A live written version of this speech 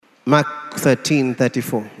Mark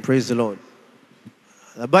 13:34. Praise the Lord.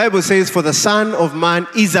 The Bible says, "For the Son of Man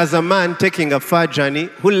is as a man taking a far journey,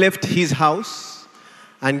 who left his house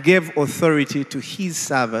and gave authority to his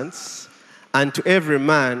servants and to every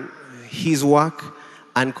man his work,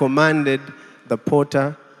 and commanded the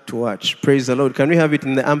porter to watch." Praise the Lord. Can we have it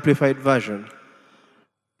in the Amplified Version?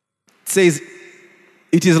 It says,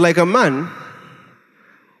 "It is like a man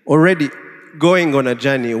already going on a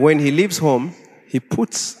journey. When he leaves home, he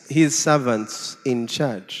puts his servants in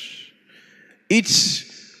charge, each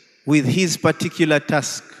with his particular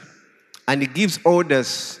task, and he gives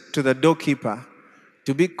orders to the doorkeeper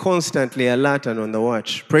to be constantly alert and on the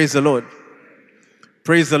watch." Praise the Lord.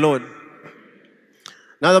 Praise the Lord.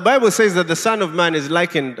 Now the Bible says that the Son of Man is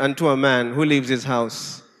likened unto a man who leaves his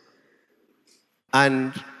house,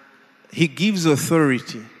 and he gives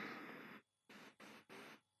authority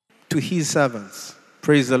to his servants.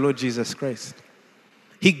 Praise the Lord Jesus Christ.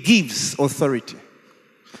 He gives authority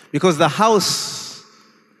because the house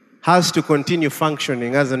has to continue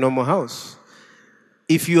functioning as a normal house.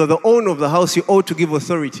 If you are the owner of the house, you ought to give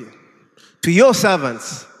authority to your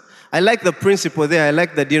servants. I like the principle there. I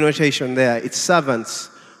like the denotation there. It's servants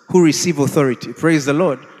who receive authority. Praise the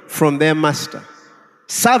Lord. From their master.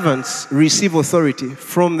 Servants receive authority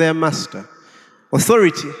from their master.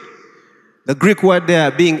 Authority, the Greek word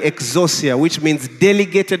there being exousia, which means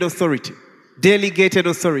delegated authority. Delegated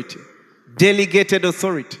authority. Delegated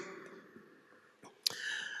authority.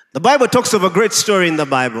 The Bible talks of a great story in the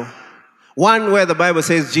Bible. One where the Bible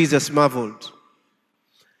says Jesus marveled.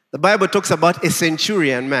 The Bible talks about a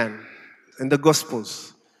centurion man in the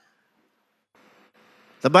Gospels.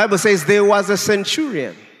 The Bible says there was a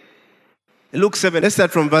centurion. Luke 7, let's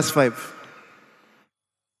start from verse 5.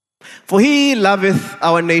 "For he loveth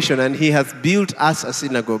our nation, and he hath built us a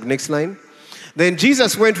synagogue." Next line. "Then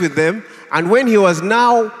Jesus went with them, and when he was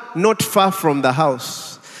now not far from the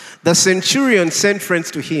house, the centurion sent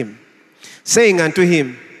friends to him, saying unto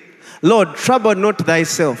him, Lord, trouble not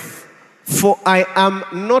thyself, for I am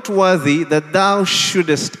not worthy that thou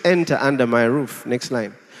shouldest enter under my roof." Next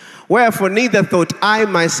line. "Wherefore neither thought I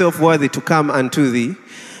myself worthy to come unto thee,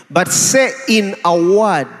 but say in a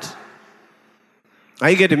word." Are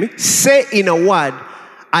you getting me? "Say in a word,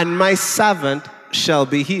 and my servant shall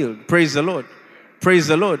be healed." Praise the Lord. Praise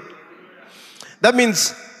the Lord. That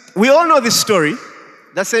means we all know this story.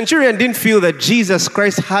 The centurion didn't feel that Jesus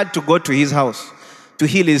Christ had to go to his house to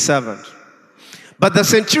heal his servant. But the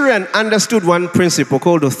centurion understood one principle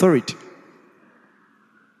called authority.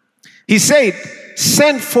 He said,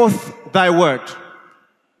 "Send forth thy word."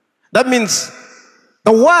 That means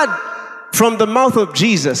the word from the mouth of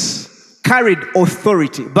Jesus carried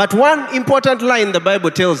authority. But one important line the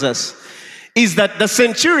Bible tells us is that the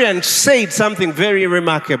centurion said something very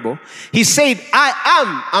remarkable. He said, "I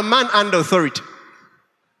am a man under authority."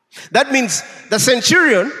 That means the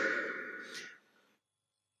centurion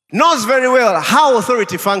knows very well how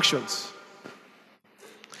authority functions.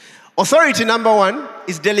 Authority, number one,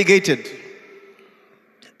 is delegated.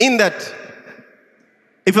 In that,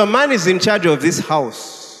 if a man is in charge of this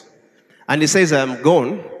house and he says, "I'm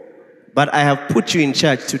gone, but I have put you in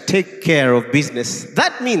charge to take care of business,"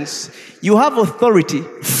 that means you have authority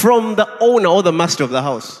from the owner or the master of the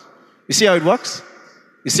house. You see how it works?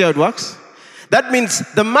 You see how it works? That means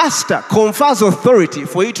the master confers authority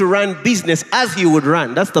for you to run business as he would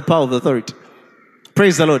run. That's the power of authority.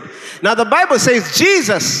 Praise the Lord. Now the Bible says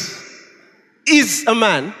Jesus is a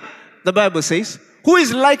man, the Bible says, who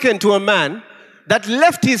is likened to a man that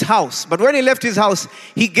left his house. But when he left his house,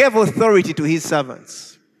 he gave authority to his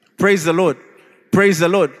servants. Praise the Lord. Praise the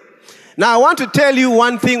Lord. Now I want to tell you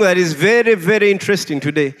one thing that is very, very interesting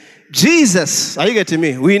today. Jesus, are you getting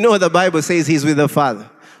me? We know the Bible says he's with the Father.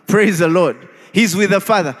 Praise the Lord. He's with the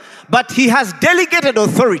Father. But he has delegated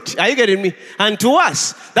authority. Are you getting me? And to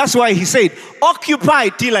us, that's why he said, "Occupy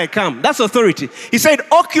till I come." That's authority. He said,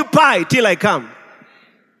 "Occupy till I come."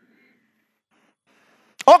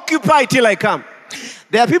 Occupy till I come.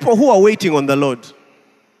 There are people who are waiting on the Lord.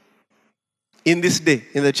 In this day,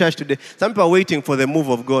 in the church today, some people are waiting for the move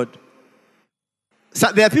of God. So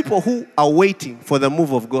there are people who are waiting for the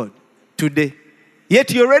move of God today.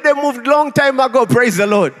 Yet you already moved long time ago. Praise the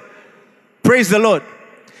Lord. Praise the Lord.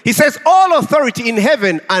 He says, "All authority in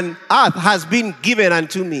heaven and earth has been given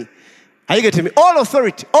unto me." Are you getting me? All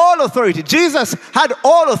authority. All authority. Jesus had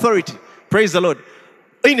all authority. Praise the Lord.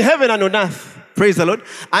 In heaven and on earth. Praise the Lord.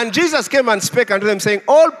 And Jesus came and spake unto them, saying,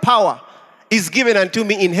 "All power is given unto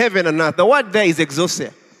me in heaven and earth." The word there is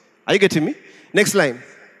exousia. Are you getting me? Next line.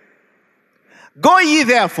 "Go ye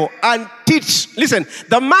therefore and teach." Listen,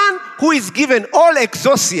 the man who is given all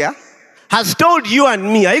exousia has told you and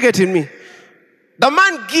me, are you getting me? The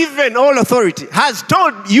man given all authority has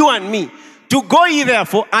told you and me to go ye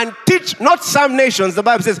therefore and teach not some nations, the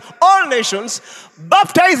Bible says all nations,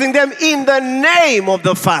 baptizing them in the name of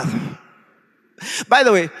the Father. By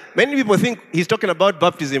the way, many people think he's talking about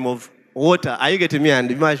baptism of water. Are you getting me? And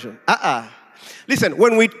immersion. Listen,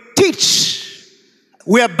 when we teach,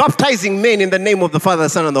 we are baptizing men in the name of the Father, the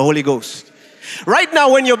Son, and the Holy Ghost. Right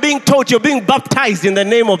now, when you're being taught, you're being baptized in the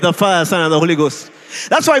name of the Father, Son, and the Holy Ghost.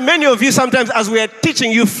 That's why many of you sometimes, as we are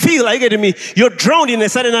teaching, you feel, are you getting me? You're drowned in a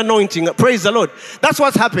certain anointing. Praise the Lord. That's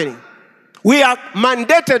what's happening. We are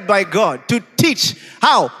mandated by God to teach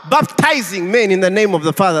how? Baptizing men in the name of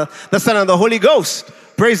the Father, the Son, and the Holy Ghost.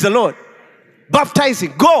 Praise the Lord.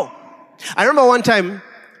 Baptizing. Go. I remember one time,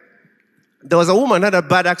 there was a woman had a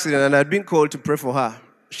bad accident and I had been called to pray for her.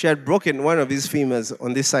 She had broken one of his femurs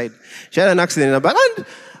on this side. She had an accident in her back.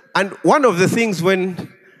 And one of the things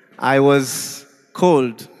when I was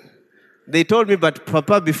called, they told me, but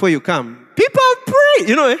Papa, before you come, people pray.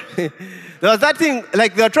 You know, there was that thing,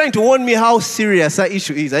 like they were trying to warn me how serious that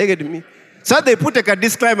issue is. Are you getting me? So they put like a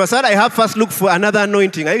disclaimer. So I have first look for another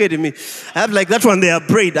anointing. Are you getting me? I have like that one they are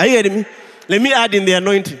prayed. Are you getting me? Let me add in the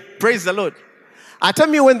anointing. Praise the Lord. Tell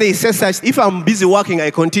me when they say such, if I'm busy working,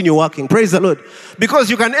 I continue working. Praise the Lord.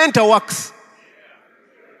 Because you can enter works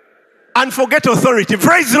and forget authority.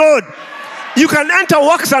 Praise the Lord. You can enter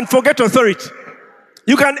works and forget authority.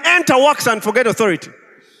 You can enter works and forget authority.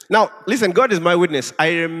 Now, listen, God is my witness.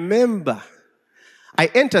 I remember I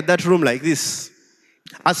entered that room like this.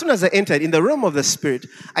 As soon as I entered in the realm of the Spirit,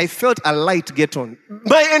 I felt a light get on.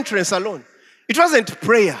 My entrance alone. It wasn't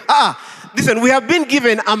prayer. Listen, we have been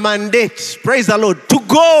given a mandate, praise the Lord, to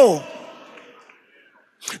go.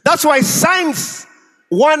 That's why signs,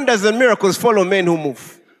 wonders, and miracles follow men who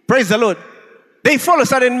move. Praise the Lord. They follow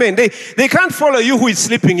certain men. They can't follow you who is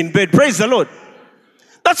sleeping in bed. Praise the Lord.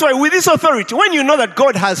 That's why with this authority, when you know that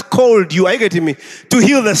God has called you, are you getting me? To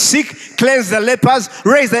heal the sick, cleanse the lepers,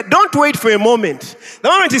 raise that. Don't wait for a moment. The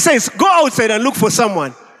moment he says, go outside and look for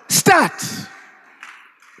someone. Start.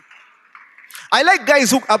 I like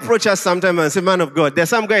guys who approach us sometimes and say, man of God. There are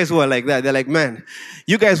some guys who are like that. They're like, man,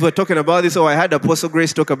 you guys were talking about this, or I had Apostle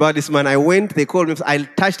Grace talk about this, man. I went, they called me, I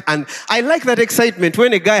touched, and I like that excitement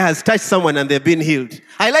when a guy has touched someone and they've been healed.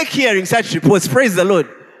 I like hearing such reports. Praise the Lord.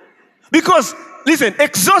 Because, listen,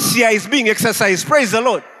 exousia is being exercised. Praise the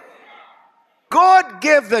Lord. God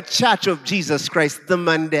gave the church of Jesus Christ the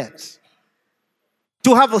mandate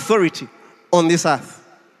to have authority on this earth.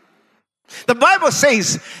 The Bible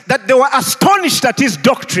says that they were astonished at his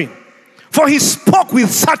doctrine, for he spoke with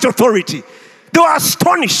such authority. They were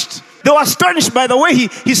astonished. They were astonished by the way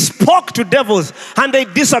he spoke to devils and they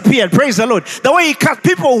disappeared. Praise the Lord. The way he cut,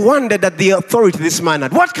 people wondered at the authority this man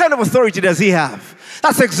had. What kind of authority does he have?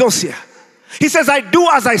 That's exousia. He says, I do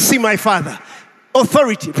as I see my Father.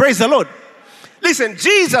 Authority. Praise the Lord. Listen,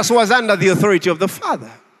 Jesus was under the authority of the Father.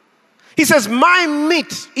 He says, my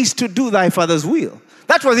meat is to do thy Father's will.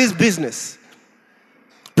 That was his business.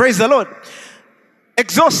 Praise the Lord.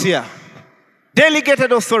 Exousia,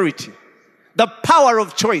 delegated authority, the power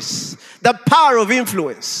of choice, the power of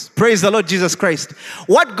influence. Praise the Lord Jesus Christ.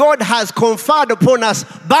 What God has conferred upon us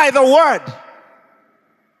by the word.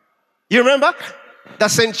 You remember? The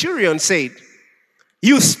centurion said,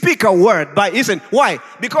 you speak a word by, listen, why?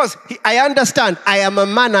 Because I understand I am a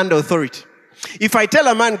man under authority. If I tell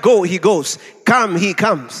a man go, he goes. Come, he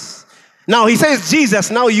comes. Now he says,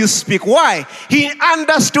 Jesus, now you speak. Why? He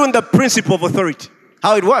understood the principle of authority.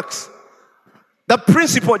 How it works. The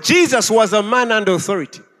principle, Jesus was a man under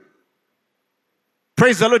authority.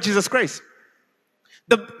 Praise the Lord Jesus Christ.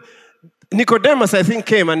 Nicodemus, I think,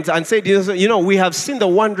 came and said, you know, we have seen the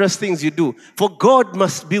wondrous things you do, for God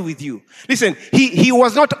must be with you. Listen, he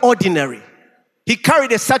was not ordinary. He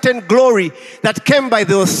carried a certain glory that came by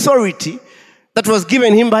the authority that was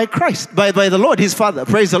given him by Christ, by the Lord, his Father.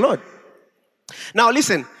 Praise the Lord. Now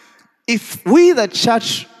listen, if we, the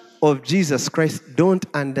church of Jesus Christ, don't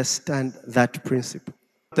understand that principle,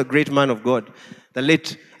 the great man of God, the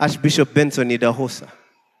late Archbishop Benson Idahosa,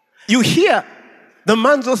 you hear the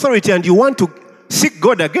man's authority and you want to seek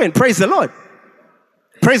God again. Praise the Lord.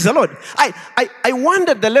 Praise the Lord. I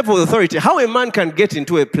wondered the level of authority, how a man can get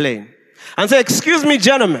into a plane and say, excuse me,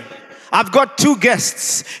 gentlemen, I've got 2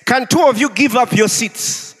 guests. Can 2 of you give up your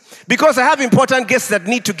seats? Because I have important guests that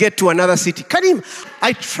need to get to another city.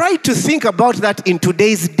 I tried to think about that in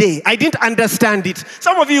today's day. I didn't understand it.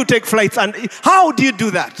 Some of you take flights and how do you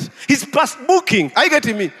do that? He's past booking. Are you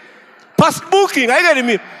getting me? Past booking. Are you getting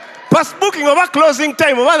me? Past booking over closing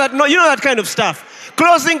time, over that, no, you know that kind of stuff.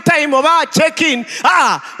 Closing time, over check-in.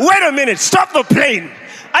 Wait a minute, stop the plane.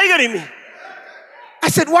 Are you getting me? I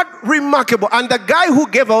said, what remarkable. And the guy who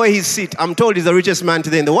gave away his seat, I'm told, is the richest man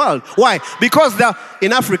today in the world. Why? Because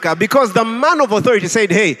in Africa, because the man of authority said,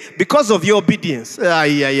 hey, because of your obedience,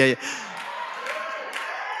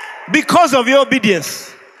 because of your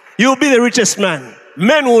obedience, you'll be the richest man.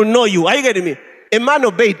 Men will know you. Are you getting me? A man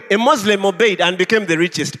obeyed, a Muslim obeyed and became the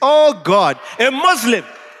richest. Oh God, a Muslim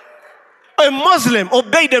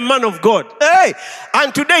obeyed a man of God. Hey,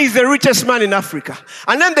 and today he's the richest man in Africa.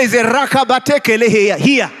 And then there's a Rakabatekele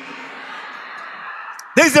here.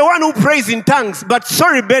 There's the one who prays in tongues, but so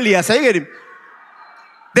rebellious. Are you getting him?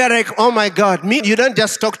 They're like, oh my God, you don't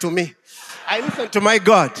just talk to me. I listen to my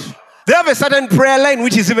God. They have a certain prayer line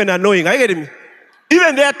which is even annoying. Are you getting me?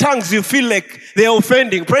 Even their tongues, you feel like they're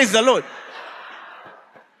offending. Praise the Lord.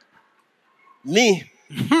 Me.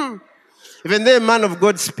 Even the man of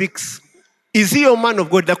God speaks. Is he your man of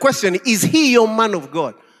God? The question is he your man of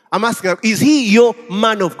God? I'm asking, is he your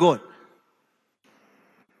man of God?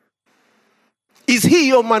 Is he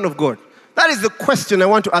your man of God? That is the question I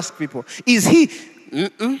want to ask people. Is he?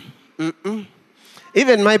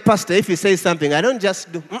 Even my pastor, if he says something, I don't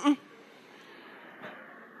just do.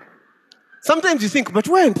 Sometimes you think, but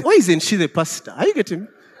why isn't she the pastor? Are you getting me?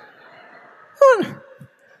 Oh,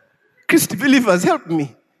 Christian believers, help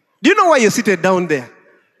me. Do you know why you're seated down there?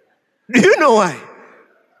 Do you know why?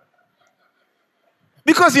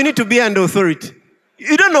 Because you need to be under authority.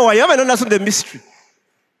 You don't know why. You haven't understood the mystery.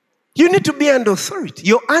 You need to be under authority.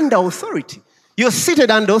 You're under authority. You're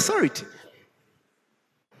seated under authority.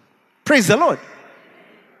 Praise the Lord.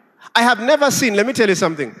 I have never seen, let me tell you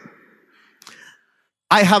something.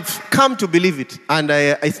 I have come to believe it, and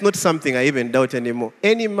it's not something I even doubt anymore.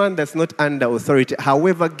 Any man that's not under authority,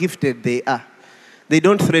 however gifted they are, they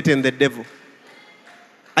don't threaten the devil.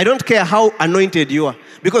 I don't care how anointed you are,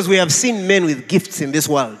 because we have seen men with gifts in this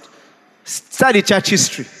world. Study church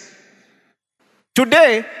history.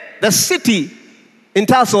 Today, the city in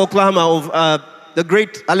Tulsa, Oklahoma of the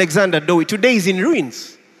great Alexander Dowie, today is in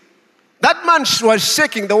ruins. That man was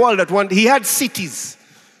shaking the world at one. He had cities.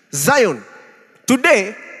 Zion.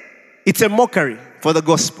 Today, it's a mockery for the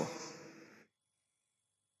gospel.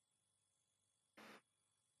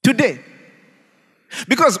 Today.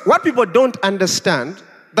 Because what people don't understand,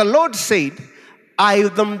 the Lord said, I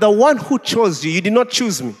am the one who chose you. You did not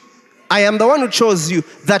choose me. I am the one who chose you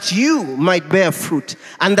that you might bear fruit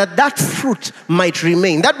and that fruit might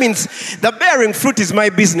remain. That means the bearing fruit is my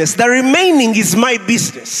business. The remaining is my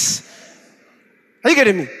business. Are you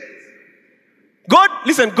getting me? God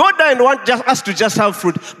doesn't want us to just have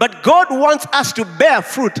fruit, but God wants us to bear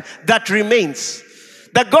fruit that remains.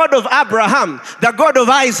 The God of Abraham, the God of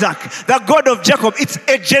Isaac, the God of Jacob. It's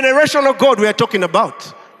a generational God we are talking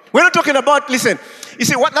about. We're not talking about, listen, you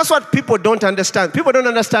see, that's what people don't understand. People don't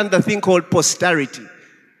understand the thing called posterity.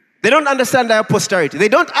 They don't understand our posterity. They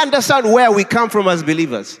don't understand where we come from as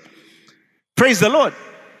believers. Praise the Lord.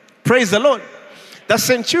 Praise the Lord. The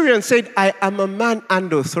centurion said, I am a man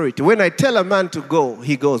under authority. When I tell a man to go,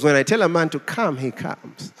 he goes. When I tell a man to come, he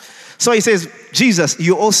comes. So he says, Jesus,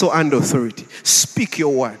 you're also under authority. Speak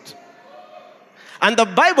your word. And the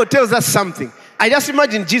Bible tells us something. I just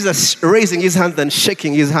imagine Jesus raising his hand and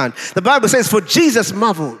shaking his hand. The Bible says, for Jesus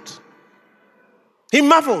marveled. He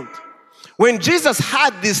marveled. When Jesus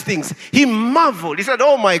heard these things, he marveled. He said,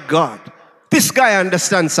 oh my God, this guy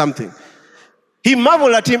understands something. He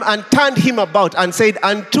marveled at him and turned him about and said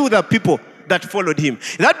unto the people that followed him.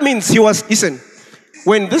 That means listen,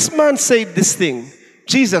 when this man said this thing,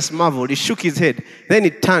 Jesus marveled. He shook his head. Then he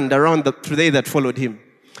turned around to they that followed him.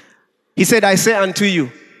 He said, I say unto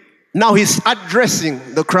you. Now he's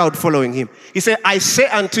addressing the crowd following him. He said, I say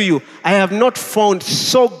unto you, I have not found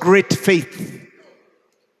so great faith.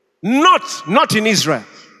 Not in Israel.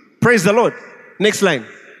 Praise the Lord. Next line.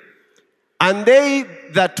 And they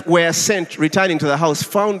that were sent, returning to the house,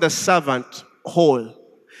 found the servant whole.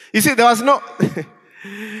 You see, there was no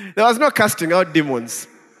casting out demons.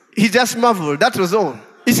 He just marveled. That was all.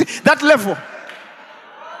 You see, that level.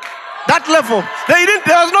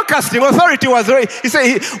 There was no casting. Authority was already. He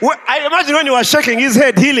said, I imagine when he was shaking his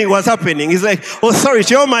head, healing was happening. He's like,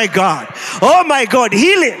 authority, oh my God,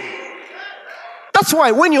 healing. That's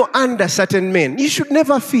why when you're under certain men, you should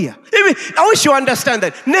never fear. I wish you understand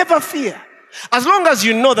that. Never fear. As long as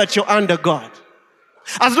you know that you're under God.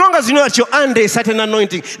 As long as you know that you're under a certain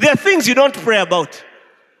anointing. There are things you don't pray about.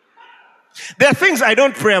 There are things I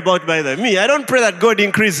don't pray about, by the way. I don't pray that God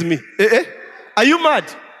increase me. Are you mad?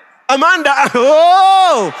 I'm under.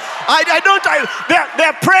 There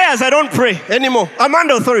are prayers I don't pray anymore. I'm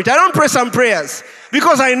under authority. I don't pray some prayers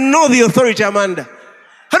because I know the authority I'm under.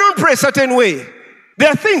 I don't pray a certain way. There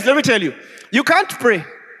are things, let me tell you, you can't pray.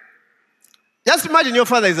 Just imagine your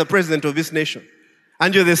father is the president of this nation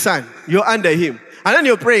and you're the son. You're under him. And then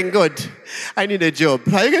you're praying, God, I need a job.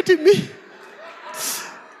 Are you getting me?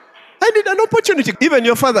 I need an opportunity. Even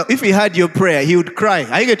your father, if he heard your prayer, he would cry.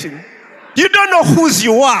 Are you getting me? You don't know whose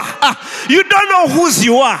you are. You don't know whose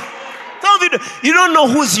you are. Some of you don't know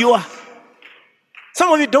whose you are.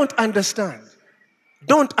 Some of you don't understand.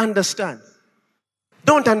 Don't understand.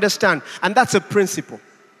 Don't understand. And that's a principle.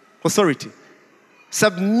 Authority.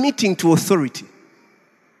 Submitting to authority.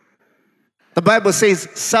 The Bible says,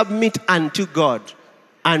 submit unto God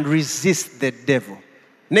and resist the devil.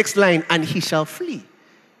 Next line, and he shall flee.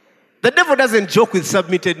 The devil doesn't joke with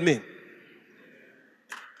submitted men.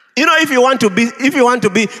 You know, if you want to be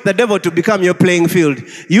the devil to become your playing field,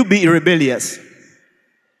 you be rebellious.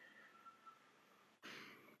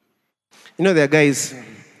 You know, there are guys,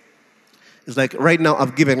 it's like right now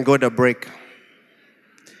I've given God a break.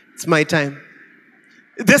 It's my time.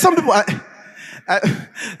 There's some people,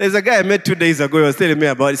 there's a guy I met 2 days ago, he was telling me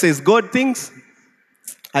about it. He says, God things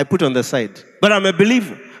I put on the side. But I'm a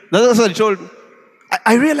believer. That's what he told me.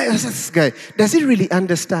 I realized this guy, does he really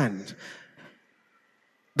understand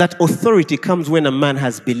that authority comes when a man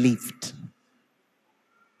has believed?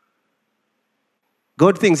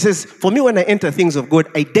 God things says, for me when I enter things of God,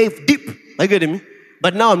 I dive deep. Are you getting me?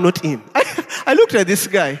 But now I'm not in. I looked at this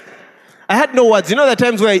guy. I had no words. You know the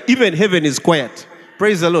times where even heaven is quiet.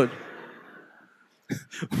 Praise the Lord.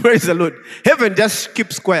 Praise the Lord. Heaven just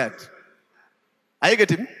keeps quiet. Are you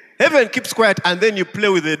getting me? Heaven keeps quiet and then you play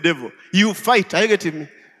with the devil. You fight. Are you getting me?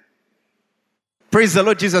 Praise the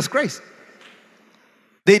Lord Jesus Christ.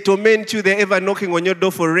 They torment you. They're ever knocking on your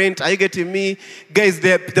door for rent. Are you getting me? Guys,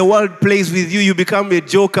 the world plays with you. You become a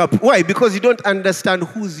joker. Why? Because you don't understand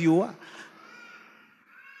whose you are.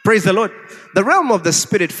 Praise the Lord. The realm of the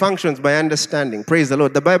Spirit functions by understanding. Praise the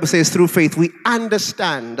Lord. The Bible says through faith we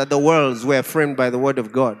understand that the worlds were framed by the word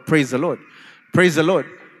of God. Praise the Lord. Praise the Lord.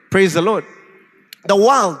 Praise the Lord. The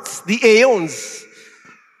worlds, the aeons,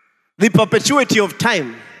 the perpetuity of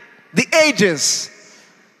time, the ages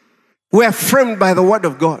were framed by the word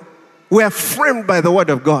of God. We are framed by the word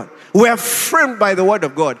of God. We are framed by the word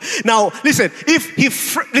of God. Now, listen,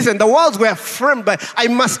 the worlds were framed by, I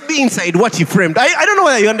must be inside what he framed. I don't know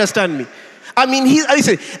whether you understand me. I mean,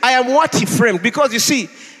 listen, I am what he framed. Because you see,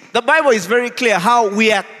 the Bible is very clear how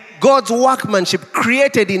we are God's workmanship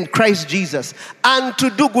created in Christ Jesus and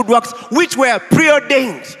to do good works which were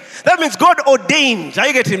preordained. That means God ordained. Are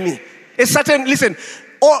you getting me? A certain,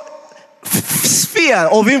 sphere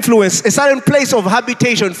of influence, a certain place of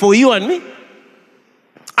habitation for you and me.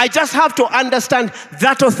 I just have to understand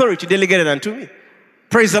that authority delegated unto me.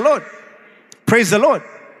 Praise the Lord. Praise the Lord.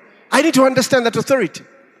 I need to understand that authority.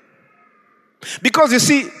 Because you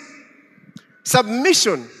see,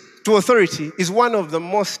 submission to authority is one of the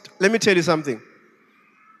most, let me tell you something.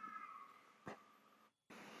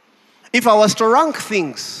 If I was to rank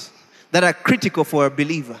things that are critical for a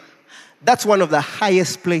believer, that's one of the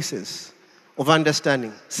highest places of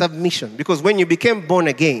understanding, submission. Because when you became born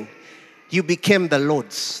again, you became the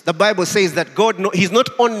Lord's. The Bible says that God, he's not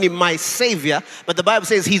only my Savior, but the Bible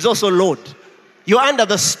says he's also Lord. You're under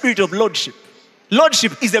the spirit of Lordship.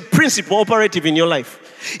 Lordship is a principle operative in your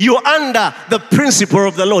life. You're under the principle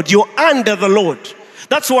of the Lord. You're under the Lord.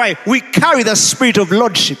 That's why we carry the spirit of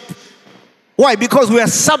Lordship. Why? Because we are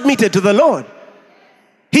submitted to the Lord.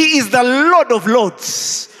 He is the Lord of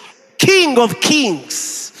Lords, King of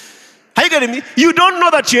Kings. Are you getting me? You don't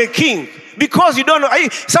know that you're a king because you don't know.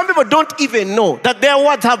 Some people don't even know that their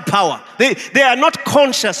words have power. They are not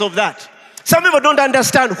conscious of that. Some people don't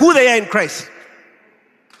understand who they are in Christ.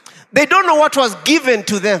 They don't know what was given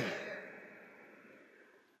to them.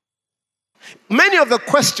 Many of the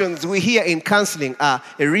questions we hear in counseling are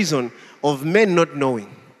a reason of men not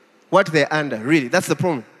knowing what they're under. Really, that's the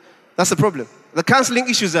problem. That's the problem. The counseling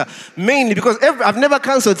issues are mainly because I've never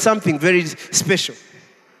counseled something very special.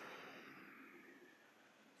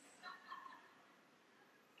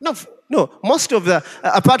 No, most of the,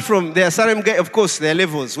 apart from there are certain guys, of course, there are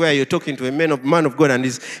levels where you're talking to a man of God and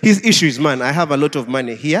his issue is, man, I have a lot of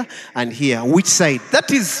money here and here. Which side?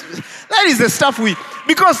 That is the stuff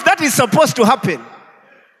because that is supposed to happen.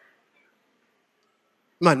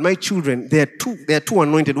 Man, my children, they are too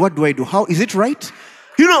anointed. What do I do? How, is it right?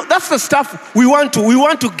 You know, that's the stuff we want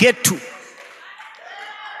to get to.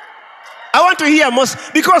 I want to hear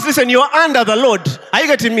most, because listen, you're under the Lord. Are you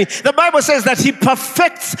getting me? The Bible says that he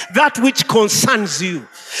perfects that which concerns you.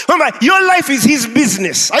 Remember, your life is his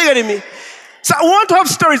business. Are you getting me? So I want to have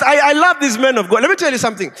stories. I love these men of God. Let me tell you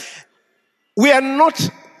something. We are not,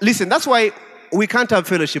 listen, that's why we can't have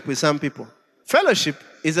fellowship with some people. Fellowship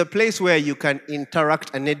is a place where you can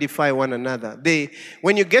interact and edify one another.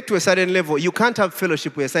 When you get to a certain level, you can't have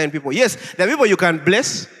fellowship with certain people. Yes, there are people you can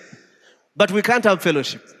bless, but we can't have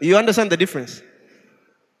fellowship. You understand the difference?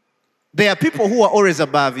 There are people who are always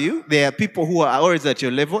above you. There are people who are always at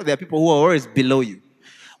your level. There are people who are always below you.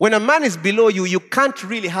 When a man is below you, you can't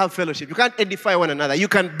really have fellowship. You can't edify one another. You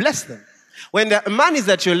can bless them. When a man is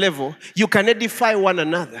at your level, you can edify one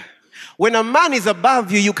another. When a man is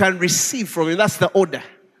above you, you can receive from him. That's the order.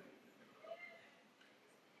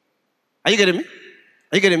 Are you getting me?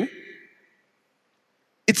 Are you getting me?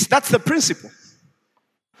 That's the principle.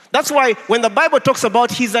 That's why when the Bible talks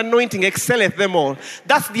about his anointing excelleth them all,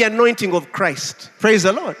 that's the anointing of Christ. Praise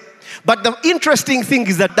the Lord. But the interesting thing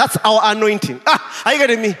is that that's our anointing. Are you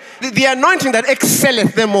getting me? The anointing that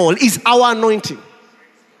excelleth them all is our anointing.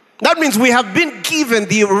 That means we have been given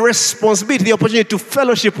the responsibility, the opportunity to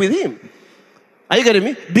fellowship with him. Are you getting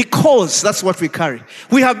me? Because that's what we carry.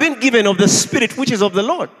 We have been given of the Spirit which is of the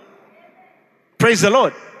Lord. Praise the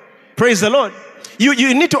Lord. Praise the Lord.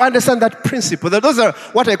 You need to understand that principle. That those are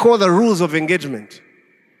what I call the rules of engagement.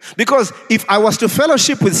 Because if I was to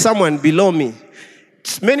fellowship with someone below me,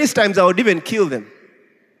 many times I would even kill them.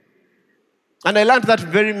 And I learned that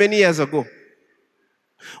very many years ago.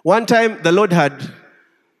 One time the Lord had,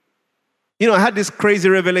 I had this crazy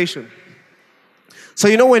revelation.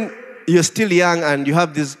 So when you're still young and you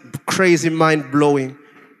have this crazy mind-blowing,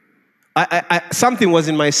 something was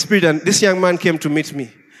in my spirit, and this young man came to meet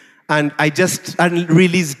me. And I just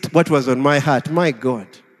released what was on my heart. My God.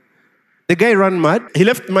 The guy ran mad. He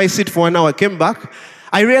left my seat for 1 hour, came back.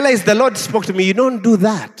 I realized the Lord spoke to me, you don't do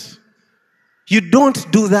that. You don't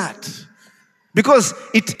do that. Because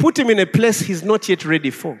it put him in a place he's not yet ready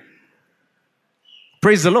for.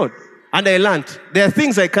 Praise the Lord. And I learned, there are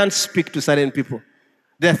things I can't speak to certain people.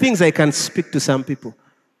 There are things I can speak to some people.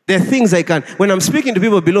 There are things I can. When I'm speaking to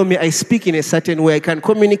people below me, I speak in a certain way. I can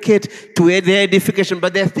communicate to their edification,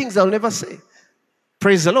 but there are things I'll never say.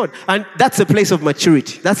 Praise the Lord. And that's a place of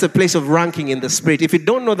maturity. That's a place of ranking in the Spirit. If you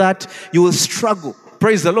don't know that, you will struggle.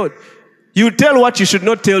 Praise the Lord. You tell what you should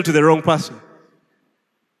not tell to the wrong person.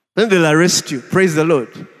 Then they'll arrest you. Praise the Lord.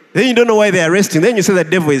 Then you don't know why they're arresting. Then you say the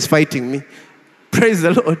devil is fighting me. Praise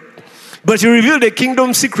the Lord. But you reveal the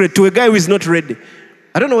kingdom secret to a guy who is not ready.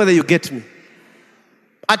 I don't know whether you get me.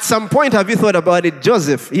 At some point, have you thought about it?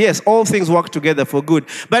 Joseph, yes, all things work together for good.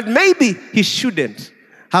 But maybe he shouldn't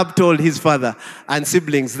have told his father and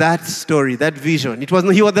siblings that story, that vision.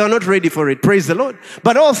 They were not ready for it. Praise the Lord.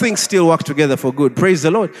 But all things still work together for good. Praise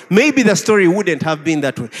the Lord. Maybe the story wouldn't have been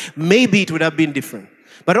that way. Maybe it would have been different.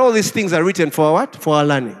 But all these things are written for what? For our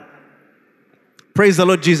learning. Praise the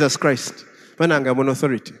Lord Jesus Christ.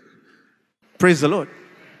 Authority. Praise the Lord.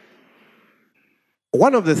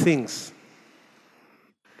 One of the things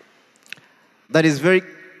that is very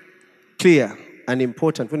clear and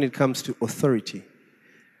important when it comes to authority,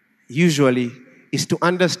 usually, is to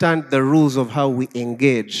understand the rules of how we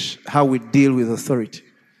engage, how we deal with authority.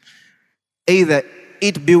 Either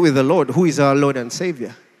it be with the Lord, who is our Lord and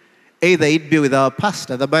Savior. Either it be with our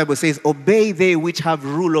pastor. The Bible says, obey they which have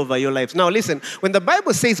rule over your lives. Now listen, when the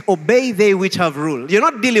Bible says, obey they which have rule, you're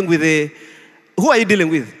not dealing with who are you dealing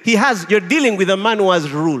with? You're dealing with a man who has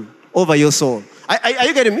rule over your soul. Are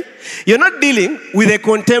you getting me? You're not dealing with a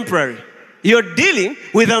contemporary. You're dealing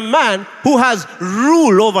with a man who has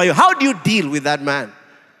rule over you. How do you deal with that man?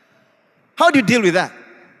 How do you deal with that?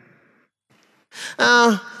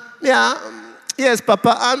 Yes,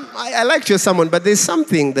 Papa, I liked your sermon, but there's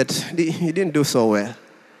something that you didn't do so well.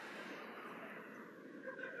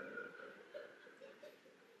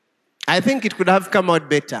 I think it could have come out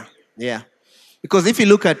better. Yeah. Because if you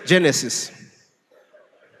look at Genesis,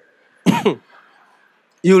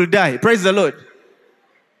 you'll die. Praise the Lord.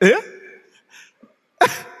 Yeah?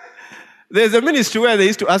 There's a ministry where they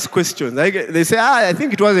used to ask questions. They say, I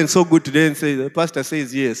think it wasn't so good today. And the pastor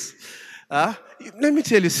says yes. Let me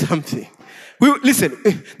tell you something. Listen,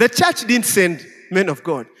 the church didn't send men of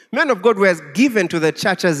God. Men of God were given to the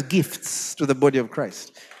church as gifts to the body of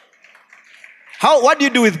Christ. What do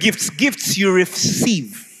you do with gifts? Gifts you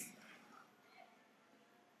receive.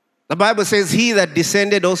 The Bible says, he that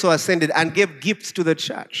descended also ascended and gave gifts to the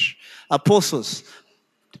church. Apostles,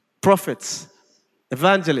 prophets,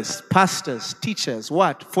 evangelists, pastors, teachers.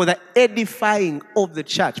 What? For the edifying of the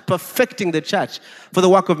church, perfecting the church for the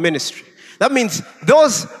work of ministry. That means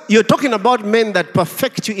you're talking about men that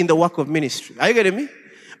perfect you in the work of ministry. Are you getting me?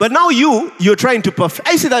 But now you're trying to perfect.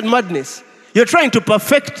 I see that madness. You're trying to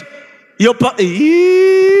perfect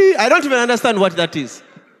I don't even understand what that is.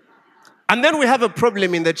 And then we have a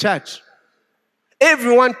problem in the church.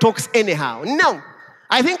 Everyone talks anyhow. No,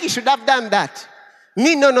 I think you should have done that.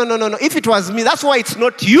 Me, no. If it was me, that's why it's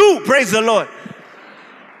not you. Praise the Lord.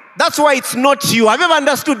 That's why it's not you. Have you ever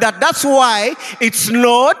understood that? That's why it's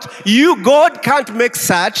not you. God can't make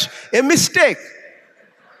such a mistake.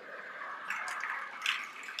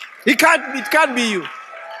 It can't be you.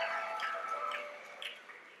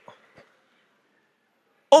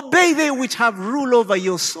 Obey they which have rule over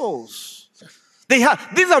your souls. These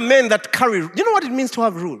are men that carry. You know what it means to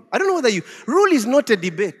have rule? I don't know whether rule is not a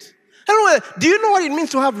debate. Do you know what it means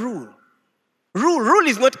to have rule? Rule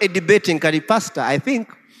is not a debating, Pastor. I think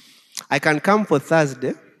I can come for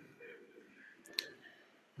Thursday,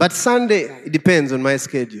 but Sunday, it depends on my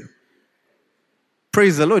schedule.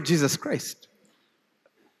 Praise the Lord Jesus Christ.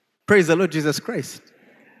 Praise the Lord Jesus Christ.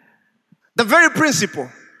 The very principle,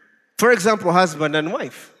 for example, husband and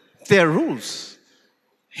wife, their rules.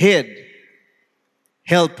 Head,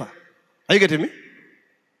 helper. Are you getting me?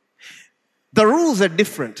 The rules are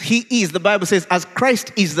different. The Bible says, as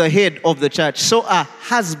Christ is the head of the church, so are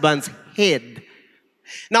husbands' head.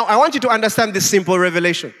 Now, I want you to understand this simple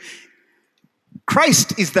revelation.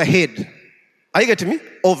 Christ is the head. Are you getting me?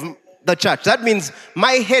 Of the church. That means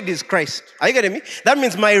my head is Christ. Are you getting me? That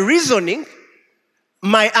means my reasoning,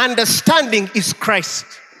 my understanding is Christ.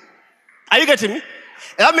 Are you getting me?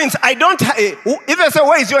 That means if I say,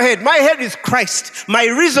 where is your head? My head is Christ. My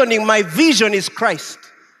reasoning, my vision is Christ.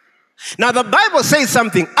 Now the Bible says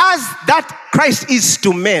something. As that Christ is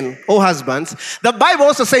to men, or husbands, the Bible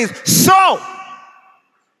also says, so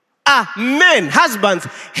are men, husbands,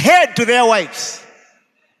 head to their wives.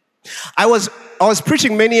 I was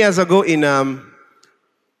preaching many years ago in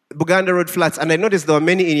Buganda Road Flats, and I noticed there were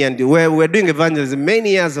many Indians where we were doing evangelism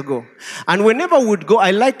many years ago. And whenever we'd go,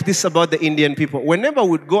 I liked this about the Indian people. Whenever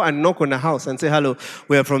we'd go and knock on a house and say, hello,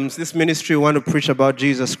 we are from this ministry, we want to preach about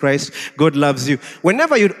Jesus Christ, God loves you.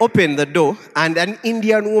 Whenever you'd open the door and an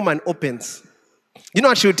Indian woman opens, you know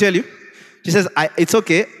what she would tell you? She says, it's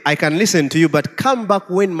okay, I can listen to you, but come back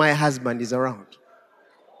when my husband is around.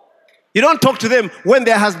 You don't talk to them when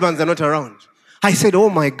their husbands are not around. I said, oh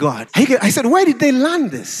my God. I said, where did they learn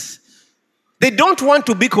this? They don't want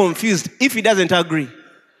to be confused if he doesn't agree.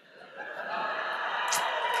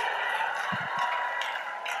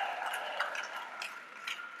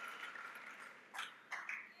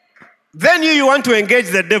 Then you want to engage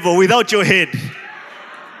the devil without your head.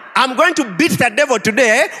 I'm going to beat the devil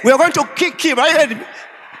today. We are going to kick him.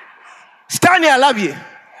 Stand here, I love you.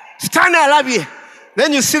 Stand here, I love you.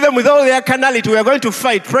 Then you see them with all their carnality. We are going to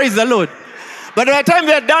fight. Praise the Lord. But by the time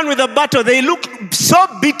they are done with the battle, they look so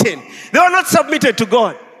beaten. They are not submitted to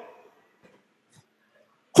God.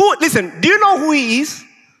 Listen, do you know who he is?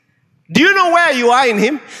 Do you know where you are in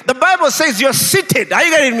him? The Bible says you're seated. Are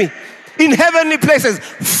you getting me? In heavenly places,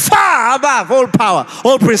 far above all power,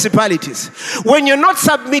 all principalities. When you're not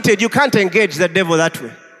submitted, you can't engage the devil that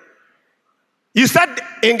way. You start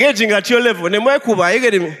engaging at your level. Are you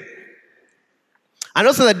getting me? And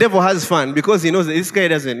also the devil has fun because he knows that this guy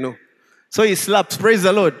doesn't know. So he slaps. Praise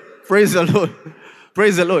the Lord. Praise the Lord.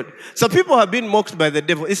 Praise the Lord. So people have been mocked by the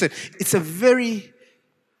devil. Listen, it's a very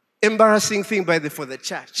embarrassing thing for the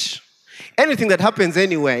church. Anything that happens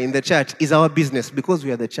anywhere in the church is our business because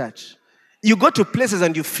we are the church. You go to places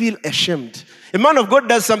and you feel ashamed. A man of God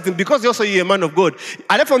does something because also you're a man of God.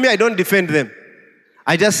 And for me, I don't defend them.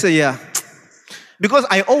 I just say, yeah. Because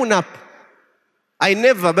I own up. I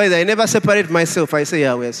never separate myself. I say,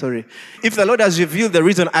 yeah, we're sorry. If the Lord has revealed the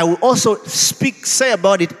reason, I will also say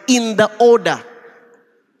about it in the order.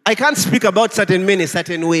 I can't speak about certain men a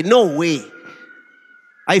certain way. No way.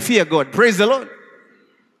 I fear God. Praise the Lord.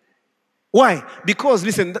 Why? Because,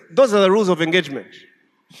 listen, those are the rules of engagement.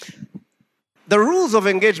 The rules of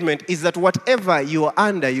engagement is that whatever you are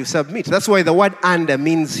under, you submit. That's why the word under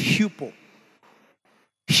means hupo.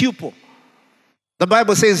 Hupo. The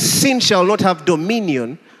Bible says, sin shall not have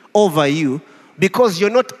dominion over you because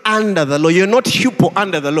you're not under the law. You're not hupo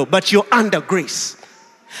under the law, but you're under grace.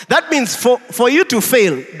 That means for you to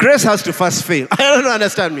fail, grace has to first fail. I don't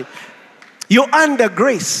understand me. You're under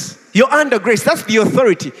grace. You're under grace. That's the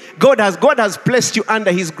authority. God has placed you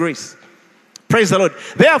under his grace. Praise the Lord.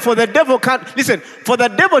 Therefore, the devil can't, listen, for the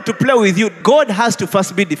devil to play with you, God has to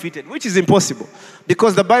first be defeated, which is impossible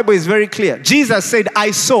because the Bible is very clear. Jesus said,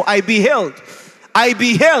 I saw, I beheld. I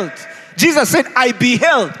beheld. Jesus said, I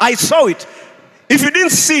beheld. I saw it. If you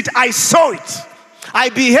didn't see it, I saw it. I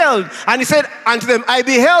beheld. And he said unto them, I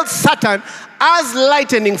beheld Satan as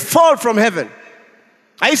lightning fall from heaven.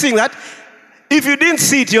 Are you seeing that? If you didn't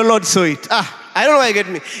see it, your Lord saw it. I don't know why you get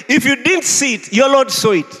me. If you didn't see it, your Lord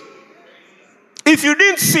saw it. If you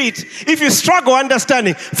didn't see it, if you struggle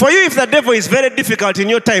understanding, for you if the devil is very difficult in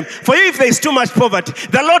your time, for you if there is too much poverty,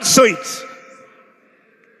 the Lord saw it.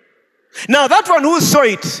 Now that one who saw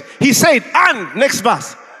it, he said, and next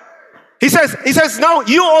verse. He says, now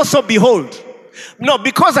you also behold. No,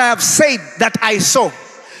 because I have said that I saw.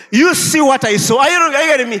 You see what I saw. Are you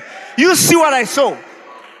getting me? You see what I saw.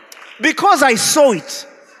 Because I saw it,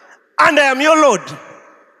 and I am your Lord.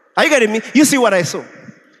 Are you getting me? You see what I saw.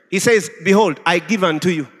 He says, behold, I give unto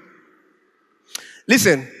you.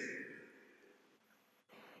 Listen.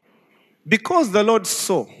 Because the Lord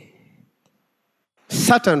saw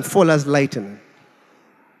Satan fall as lightning,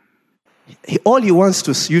 all he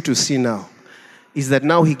wants you to see now is that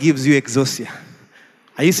now he gives you exousia.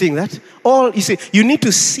 Are you seeing that? All you see, you need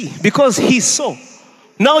to see because he saw.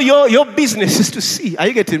 Now your business is to see. Are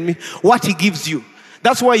you getting me? What he gives you.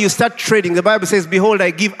 That's why you start trading. The Bible says, behold,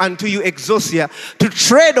 I give unto you exousia to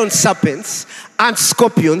tread on serpents and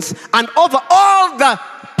scorpions and over all the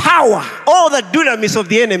power, all the dunamis of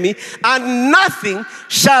the enemy, and nothing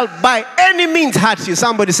shall by any means hurt you.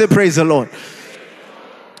 Somebody say, praise the Lord.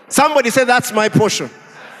 Somebody say, that's my portion.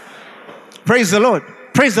 Praise the Lord.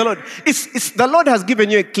 Praise the Lord. It's the Lord has given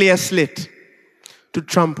you a clear slate to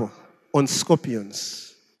trample on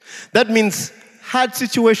scorpions. That means hard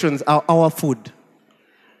situations are our food.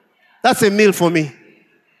 That's a meal for me.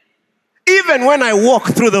 Even when I walk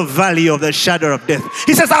through the valley of the shadow of death,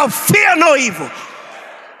 he says, I'll fear no evil,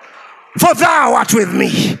 for thou art with me.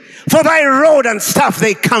 For thy rod and staff,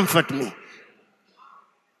 they comfort me.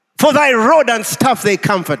 For thy rod and staff, they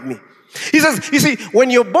comfort me. He says, you see, when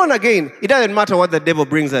you're born again, it doesn't matter what the devil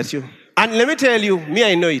brings at you. And let me tell you, me,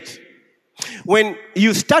 I know it. When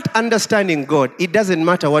you start understanding God, it doesn't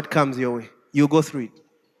matter what comes your way. You go through it.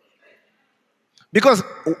 Because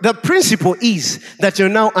the principle is that you're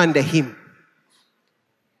now under him.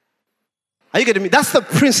 Are you getting me? That's the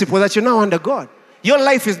principle, that you're now under God. Your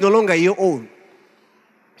life is no longer your own.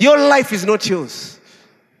 Your life is not yours.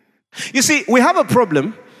 You see, we have a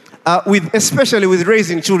problem especially with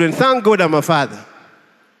raising children. Thank God I'm a father,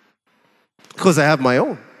 because I have my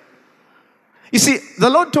own. You see, the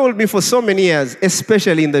Lord told me for so many years,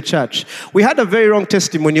 especially in the church, we had a very wrong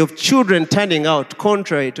testimony of children turning out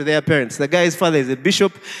contrary to their parents. The guy's father is a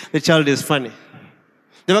bishop, the child is funny.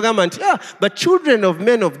 The government, but children of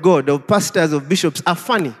men of God, of pastors, of bishops are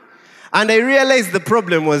funny. And I realized the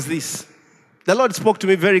problem was this. The Lord spoke to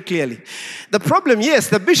me very clearly. The problem, yes,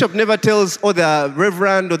 the bishop never tells, or the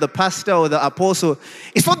reverend, or the pastor, or the apostle.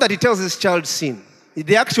 It's not that he tells his child sin.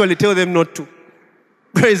 They actually tell them not to.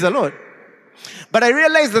 Praise the Lord. But I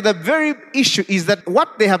realized that the very issue is that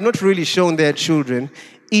what they have not really shown their children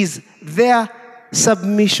is their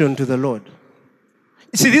submission to the Lord.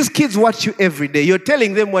 You see, these kids watch you every day. You're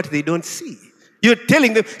telling them what they don't see. You're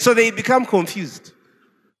telling them, so they become confused.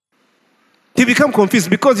 They become confused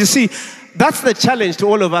because, you see, that's the challenge to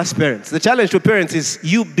all of us parents. The challenge to parents is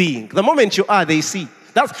you being. The moment you are, they see.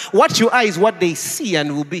 That's what you are is what they see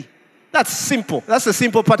and will be. That's simple. That's a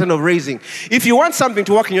simple pattern of raising. If you want something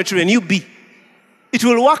to work in your children, you be. It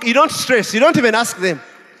will work. You don't stress. You don't even ask them.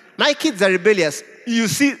 My kids are rebellious. You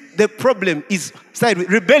see, the problem is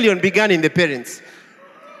rebellion began in the parents.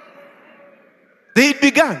 They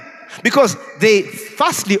began because they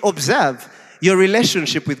firstly observe your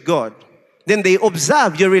relationship with God. Then they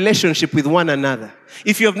observe your relationship with one another.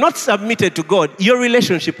 If you have not submitted to God, your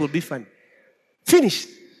relationship will be funny. Finished.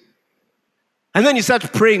 And then you start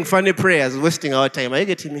praying funny prayers, wasting our time. Are you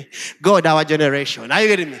getting me? God, our generation. Are you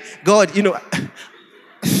getting me? God, you know.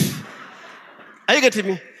 Are you getting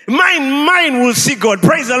me? Mine will see God.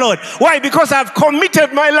 Praise the Lord. Why? Because I've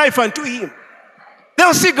committed my life unto him.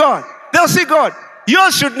 They'll see God. They'll see God.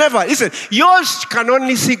 Yours should never. Listen, yours can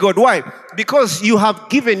only see God. Why? Because you have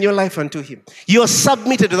given your life unto him. You're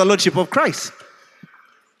submitted to the Lordship of Christ.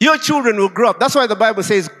 Your children will grow up. That's why the Bible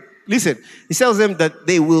says, listen, it tells them that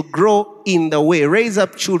they will grow in the way. Raise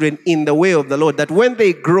up children in the way of the Lord, that when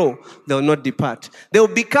they grow, they'll not depart. They'll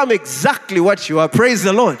become exactly what you are. Praise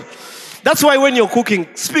the Lord. That's why when you're cooking,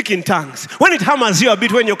 speak in tongues. When it hammers you a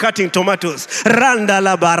bit when you're cutting tomatoes, randa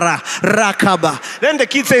la bara, rakaba. Then the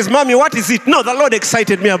kid says, Mommy, what is it? No, the Lord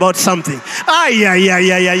excited me about something.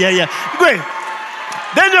 Yeah. Go.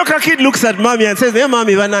 Then your kid looks at Mommy and says, hey,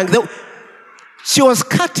 Mommy, she was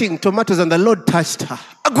cutting tomatoes and the Lord touched her.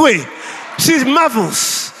 Go. She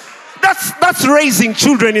marvels. That's raising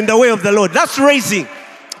children in the way of the Lord. That's raising.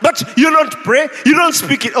 But you don't pray. You don't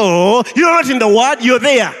speak it. Oh, you're not in the word. You're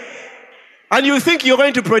there. And you think you're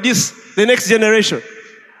going to produce the next generation.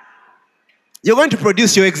 You're going to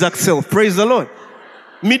produce your exact self. Praise the Lord.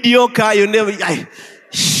 Mediocre, you never...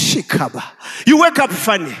 Shikaba. You wake up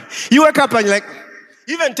funny. You wake up and you're like...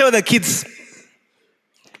 Even tell the kids,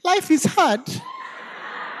 life is hard.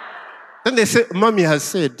 Then they say, Mommy has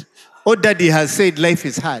said, or Daddy has said life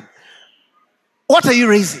is hard. What are you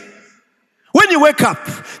raising? When you wake up,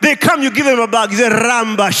 they come, you give them a bag. You say,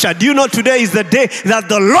 Rambasha. Do you know today is the day that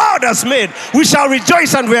the Lord has made? We shall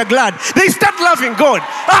rejoice and we are glad. They start loving God.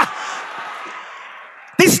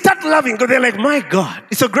 They start loving God. They're like, my God,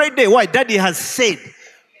 it's a great day. Why? Daddy has said.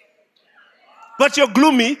 But you're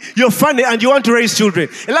gloomy, you're funny, and you want to raise children.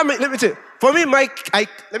 And let me tell you, for me,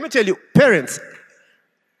 let me tell you, parents,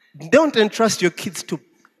 don't entrust your kids to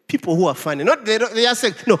people who are funny. They are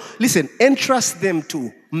saying, no, listen, entrust them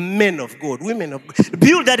to men of God, women of God.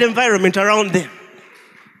 Build that environment around them.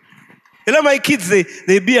 You know, my kids,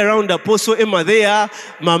 they be around Apostle Emma there,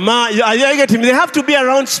 Mama. You get him? They have to be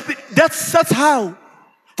around. That's how.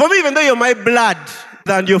 For me, even though you're my blood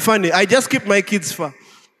and you're funny, I just keep my kids far.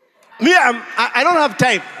 Me, I don't have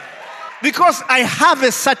time because I have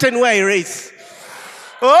a certain way I raise.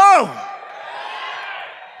 Oh,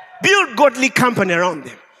 build godly company around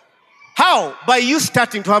them. How? By you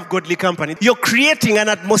starting to have godly company. You're creating an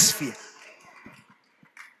atmosphere.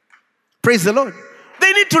 Praise the Lord.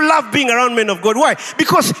 They need to love being around men of God. Why?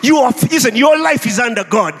 Because your life is under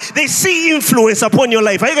God. They see influence upon your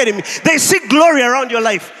life. Are you getting me? They see glory around your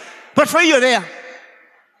life. But for you, you're there.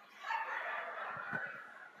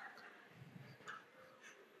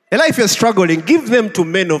 And if you're struggling, give them to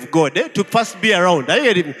men of God to first be around. Are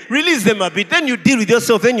you getting me? Release them a bit. Then you deal with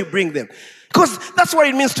yourself. Then you bring them. Because that's what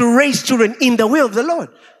it means to raise children in the way of the Lord.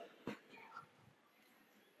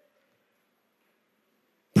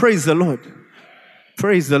 Praise the Lord.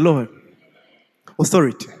 Praise the Lord.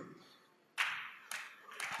 Authority.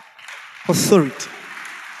 Authority.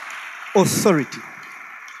 Authority.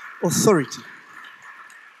 Authority.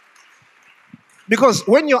 Because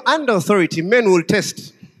when you're under authority, men will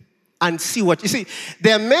test and see what. You see,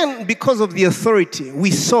 there are men, because of the authority, we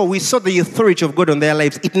saw the authority of God on their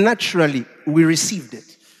lives. It naturally, we received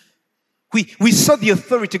it. We saw the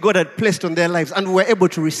authority God had placed on their lives and we were able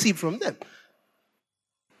to receive from them.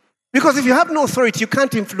 Because if you have no authority, you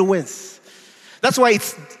can't influence. That's why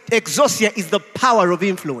exousia is the power of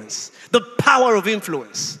influence. The power of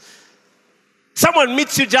influence. Someone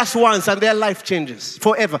meets you just once and their life changes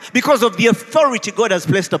forever because of the authority God has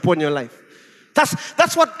placed upon your life.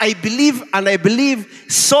 That's what I believe, and I believe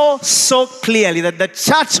so clearly that the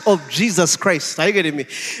church of Jesus Christ, are you getting me?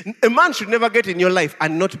 A man should never get in your life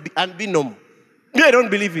and be normal. Me, I don't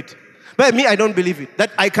believe it. But me, I don't believe it.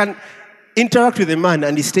 That I can interact with a man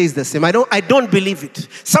and he stays the same. I don't believe it.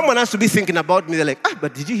 Someone has to be thinking about me. They're like,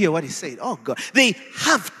 but did you hear what he said? Oh God. They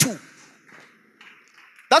have to.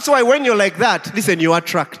 That's why when you're like that, listen, you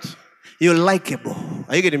attract. You're likable.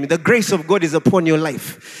 Are you getting me? The grace of God is upon your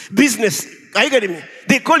life. Business, are you getting me?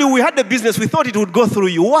 They call you, we had the business, we thought it would go through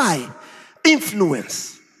you. Why?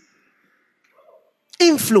 Influence.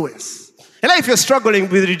 Influence. And if you're struggling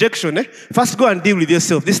with rejection, first go and deal with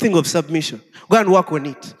yourself. This thing of submission. Go and work on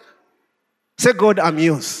it. Say, God, I'm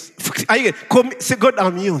yours. Say, God,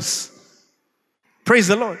 I'm yours. Praise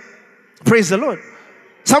the Lord. Praise the Lord.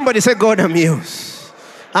 Somebody say, God, I'm yours.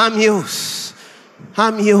 I'm yours.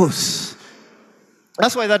 I'm yours.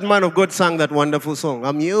 That's why that man of God sang that wonderful song.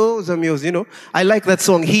 I'm yours, I'm yours. You know, I like that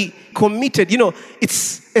song. He committed,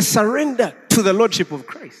 it's a surrender to the Lordship of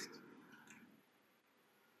Christ.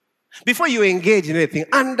 Before you engage in anything,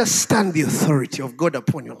 understand the authority of God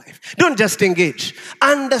upon your life. Don't just engage.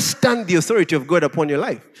 Understand the authority of God upon your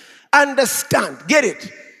life. Understand. Get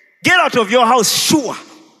it. Get out of your house sure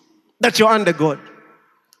that you're under God.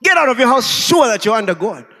 Get out of your house sure that you're under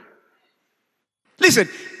God. Listen,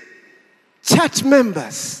 church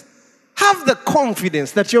members, have the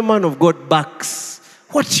confidence that your man of God backs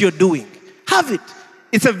what you're doing. Have it.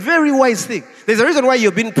 It's a very wise thing. There's a reason why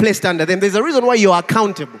you've been placed under them. There's a reason why you're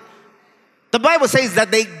accountable. The Bible says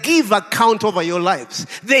that they give account over your lives.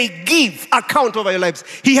 They give account over your lives.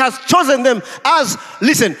 He has chosen them as,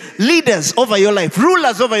 listen, leaders over your life,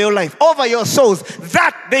 rulers over your life, over your souls,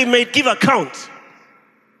 that they may give account.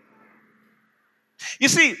 You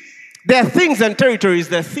see, there are things and territories,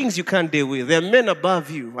 there are things you can't deal with. There are men above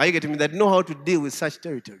you, are you getting me, that know how to deal with such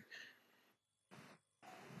territory.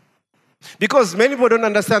 Because many people don't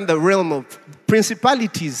understand the realm of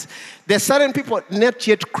principalities. There are certain people not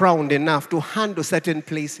yet crowned enough to handle certain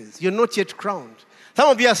places. You're not yet crowned. Some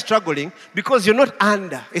of you are struggling because you're not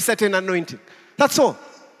under a certain anointing. That's all.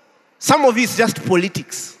 Some of you is just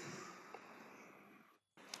politics.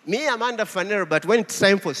 Me, I'm under Phaneroo, but when it's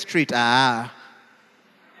time for street,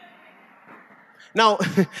 Now,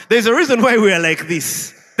 there's a reason why we are like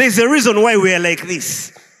this. There's a reason why we are like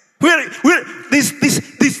this.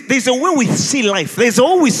 There's a way we see life. There's a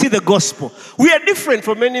way we see the gospel. We are different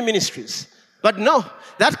from many ministries. But no,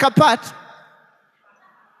 that kapat.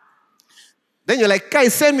 Then you're like,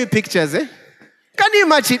 guys, send me pictures, Can you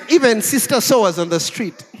imagine even Sister Sowers on the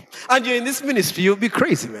street? And you're in this ministry, you'll be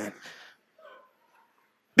crazy, man.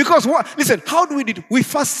 Because what? Listen, how do we do it? We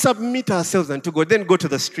first submit ourselves unto God, then go to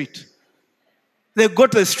the street. They go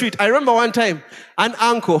to the street. I remember one time, an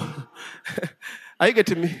uncle, are you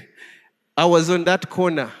getting me? I was on that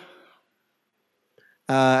corner.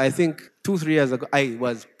 I think 2-3 years ago, I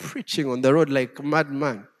was preaching on the road like a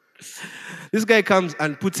madman. This guy comes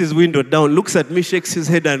and puts his window down, looks at me, shakes his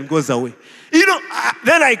head and goes away.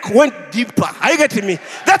 Then I went deeper. Are you getting me?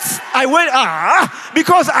 Because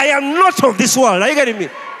I am not of this world. Are you getting me?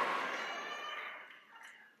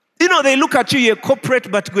 They look at you, you're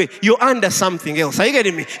corporate, but you're under something else. Are you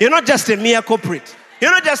getting me? You're not just a mere corporate.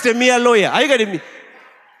 You're not just a mere lawyer. Are you getting me?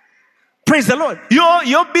 Praise the Lord.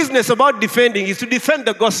 Your business about defending is to defend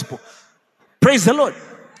the gospel. Praise the Lord.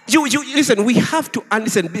 You listen, we have to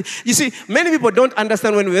understand. You see, many people don't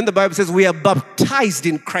understand when the Bible says we are baptized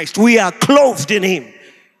in Christ. We are clothed in Him.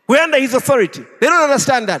 We're under His authority. They don't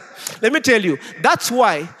understand that. Let me tell you, that's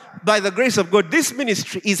why, by the grace of God, this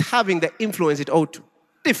ministry is having the influence it ought to.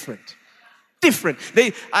 Different.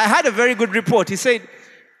 I had a very good report. He said,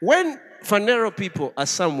 when Phaneroo people are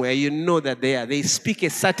somewhere, you know that they are. They speak a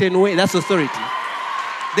certain way. That's authority.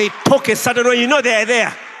 They talk a certain way. You know they are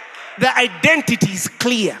there. The identity is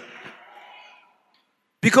clear.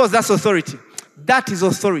 Because that's authority. That is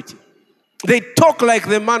authority. They talk like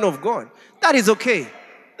the man of God. That is okay.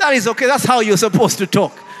 That is okay. That's how you're supposed to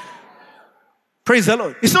talk. Praise the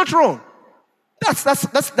Lord. It's not wrong. That's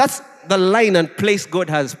the line and place God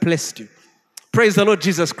has placed you. Praise the Lord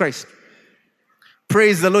Jesus Christ.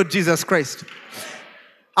 Praise the Lord Jesus Christ.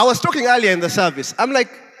 I was talking earlier in the service. I'm like,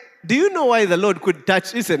 do you know why the Lord could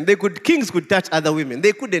touch? Listen, kings could touch other women.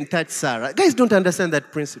 They couldn't touch Sarah. Guys don't understand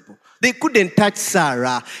that principle. They couldn't touch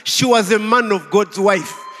Sarah. She was a man of God's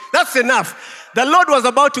wife. That's enough. The Lord was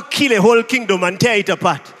about to kill a whole kingdom and tear it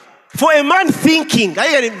apart. For a man thinking. Are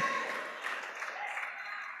you getting me?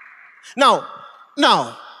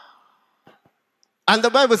 Now, and the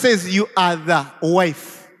Bible says you are the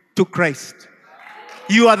wife to Christ.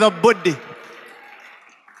 You are the body.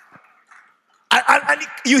 And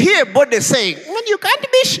you hear a body saying, man, you can't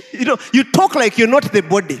be, you talk like you're not the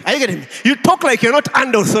body. Are you getting me? You talk like you're not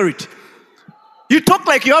under authority. You talk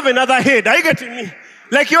like you have another head. Are you getting me?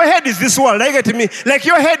 Like your head is this world. Are you getting me? Like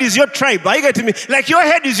your head is your tribe. Are you getting me? Like your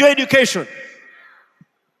head is your education.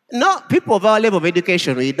 No, people of our level of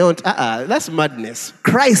education, we don't. That's madness.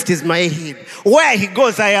 Christ is my head. Where He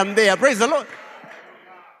goes, I am there. Praise the Lord.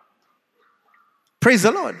 Praise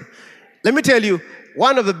the Lord. Let me tell you,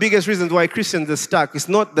 one of the biggest reasons why Christians are stuck is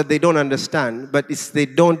not that they don't understand, but it's they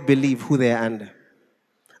don't believe who they are under.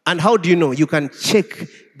 And how do you know? You can check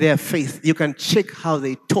their faith. You can check how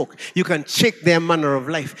they talk. You can check their manner of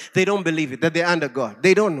life. They don't believe it, that they're under God.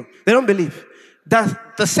 They don't know. They don't believe.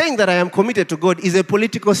 The saying that I am committed to God is a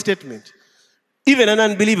political statement. Even an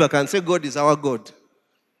unbeliever can say God is our God.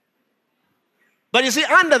 But you see,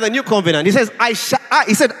 under the new covenant, He says, I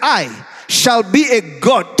shall be a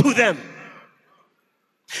God to them.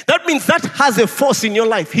 That means that has a force in your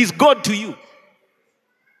life. He's God to you.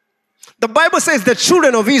 The Bible says the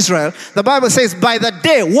children of Israel, the Bible says by the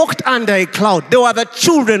day walked under a cloud. They were the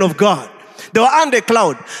children of God. They were under a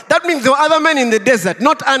cloud. That means there were other men in the desert,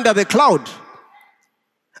 not under the cloud.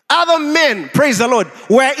 Other men, praise the Lord,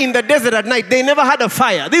 were in the desert at night. They never had a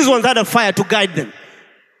fire. These ones had a fire to guide them.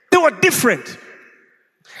 They were different.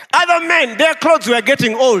 Other men, their clothes were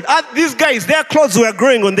getting old. These guys, their clothes were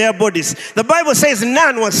growing on their bodies. The Bible says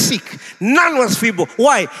none was sick. None was feeble.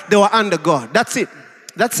 Why? They were under God. That's it.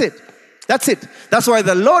 That's it. That's it. That's why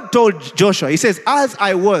the Lord told Joshua, He says, as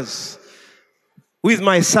I was with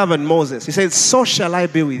my servant Moses, He says, so shall I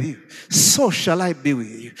be with you. So shall I be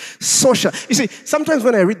with you. So shall. You see, sometimes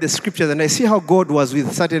when I read the scriptures and I see how God was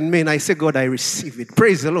with certain men, I say, God, I receive it.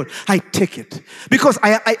 Praise the Lord. I take it. Because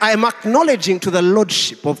I am acknowledging to the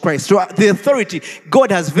Lordship of Christ, to the authority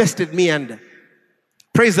God has vested me under.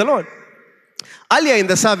 Praise the Lord. Earlier in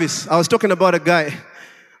the service, I was talking about a guy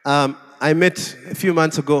I met a few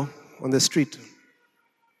months ago on the street.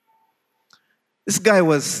 This guy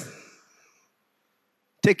was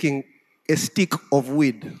taking a stick of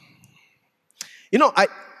weed.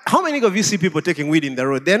 How many of you see people taking weed in the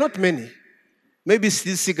road? There are not many. Maybe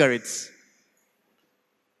still cigarettes.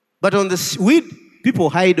 But on the weed, people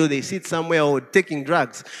hide or they sit somewhere or taking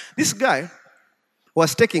drugs. This guy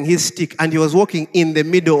was taking his stick and he was walking in the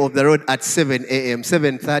middle of the road at 7 a.m.,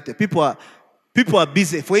 7:30. People are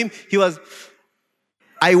busy. For him,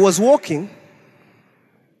 I was walking.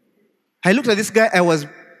 I looked at this guy. I was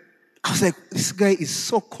like, this guy is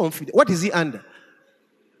so confident. What is he under?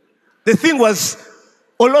 The thing was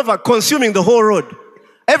all over, consuming the whole road.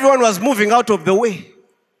 Everyone was moving out of the way.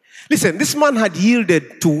 Listen, this man had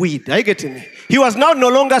yielded to weed. Are you getting me? He was now no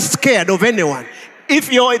longer scared of anyone.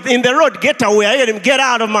 If you're in the road, get away. I heard him, get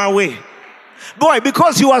out of my way. Boy,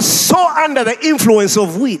 because he was so under the influence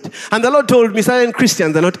of weed. And the Lord told me, certain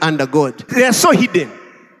Christians are not under God. They are so hidden.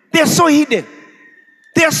 They are so hidden.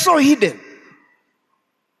 They are so hidden.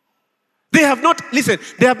 They have not, listen,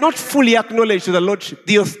 they have not fully acknowledged the Lordship,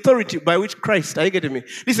 the authority by which Christ, are you getting me?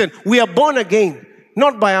 Listen, we are born again,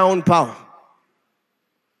 not by our own power.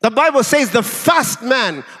 The Bible says the first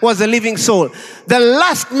man was a living soul. The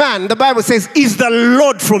last man, the Bible says, is the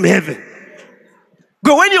Lord from heaven.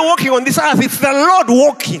 But when you're walking on this earth, it's the Lord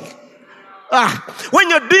walking. When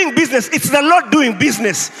you're doing business, it's the Lord doing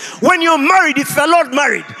business. When you're married, it's the Lord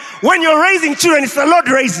married. When you're raising children, it's the Lord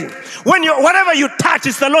raising. Whatever you touch,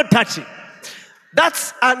 it's the Lord touching.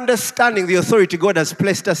 That's understanding the authority God has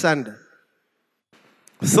placed us under.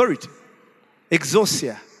 Authority.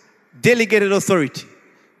 Exousia. Delegated authority.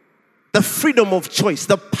 The freedom of choice.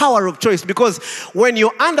 The power of choice. Because when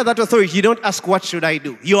you're under that authority, you don't ask, what should I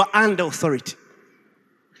do? You're under authority.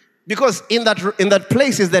 Because in that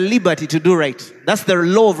place is the liberty to do right. That's the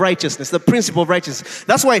law of righteousness, the principle of righteousness.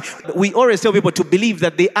 That's why we always tell people to believe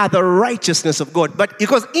that they are the righteousness of God. But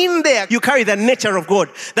because in there you carry the nature of God.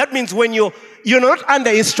 That means when you're not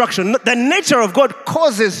under instruction, the nature of God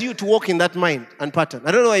causes you to walk in that mind and pattern.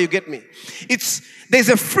 I don't know why you get me. There's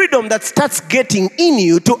a freedom that starts getting in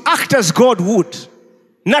you to act as God would,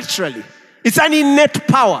 naturally. It's an innate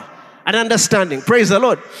power. And understanding. Praise the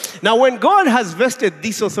Lord. Now, when God has vested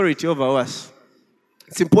this authority over us,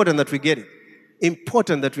 it's important that we get it.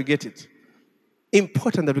 Important that we get it.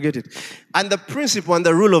 Important that we get it. And the principle and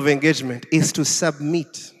the rule of engagement is to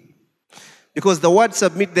submit. Because the word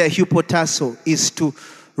submit there, hypotasso, is to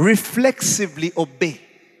reflexively obey.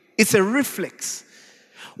 It's a reflex.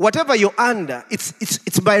 Whatever you're under,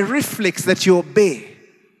 it's by reflex that you obey.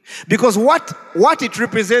 Because what it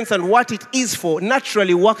represents and what it is for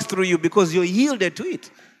naturally works through you because you're yielded to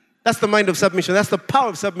it. That's the mind of submission. That's the power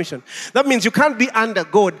of submission. That means you can't be under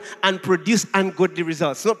God and produce ungodly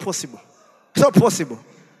results. It's not possible. It's not possible.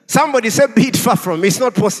 Somebody said, be it far from me. It's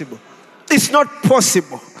not possible. It's not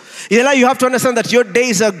possible. You have to understand that your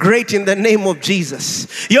days are great in the name of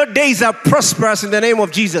Jesus. Your days are prosperous in the name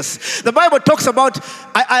of Jesus. The Bible talks about,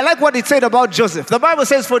 I like what it said about Joseph. The Bible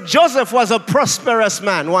says, for Joseph was a prosperous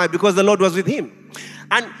man. Why? Because the Lord was with him.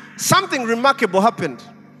 And something remarkable happened.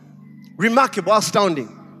 Remarkable, astounding.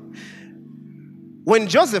 When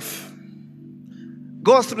Joseph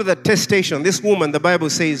goes through the testation, this woman, the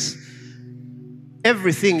Bible says,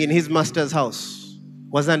 everything in his master's house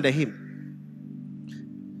was under him.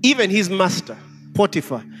 Even his master,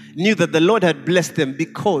 Potiphar, knew that the Lord had blessed them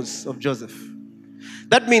because of Joseph.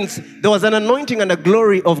 That means there was an anointing and a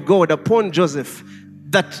glory of God upon Joseph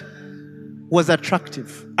that was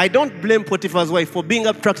attractive. I don't blame Potiphar's wife for being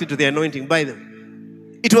attracted to the anointing by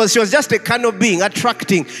them. She was just a carnal being,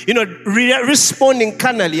 attracting, responding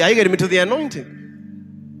carnally, are you getting me, to the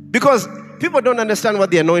anointing? Because people don't understand what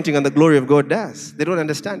the anointing and the glory of God does. They don't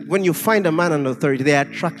understand. When you find a man under authority, they are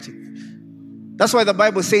attractive. That's why the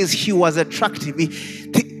Bible says he was attractive.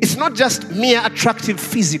 It's not just mere attractive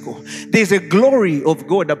physical. There's a glory of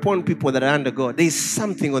God upon people that are under God. There's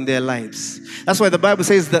something on their lives. That's why the Bible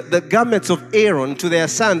says that the garments of Aaron to their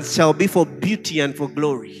sons shall be for beauty and for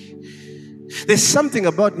glory. There's something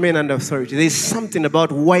about men under authority. There's something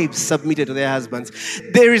about wives submitted to their husbands.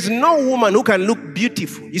 There is no woman who can look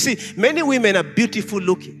beautiful. You see, many women are beautiful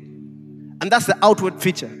looking. And that's the outward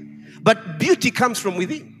feature. But beauty comes from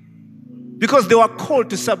within. Because they were called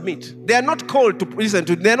to submit. They are not called to listen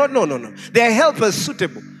to. They are not, no. They are helpers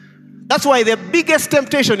suitable. That's why the biggest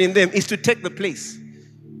temptation in them is to take the place.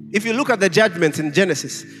 If you look at the judgments in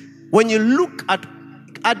Genesis, when you look at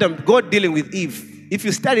Adam, God dealing with Eve, if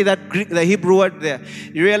you study that Greek, the Hebrew word there,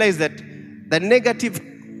 you realize that the negative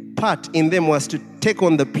part in them was to take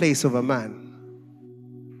on the place of a man.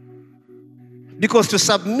 Because to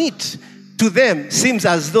submit to them seems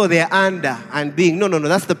as though they are under and being. No,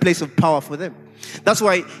 that's the place of power for them. That's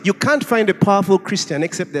why you can't find a powerful Christian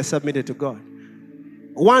except they're submitted to God.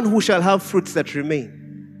 One who shall have fruits that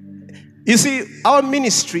remain. You see, our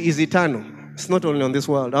ministry is eternal. It's not only on this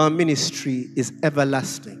world. Our ministry is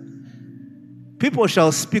everlasting. People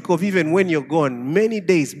shall speak of even when you're gone many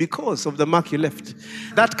days because of the mark you left.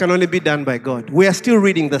 That can only be done by God. We are still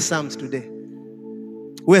reading the Psalms today.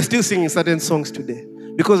 We are still singing certain songs today.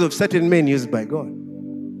 Because of certain men used by God.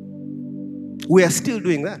 We are still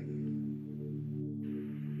doing that.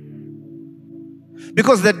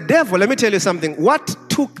 Because the devil, let me tell you something. What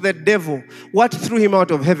took the devil, what threw him out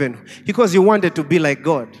of heaven? Because he wanted to be like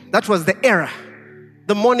God. That was the error.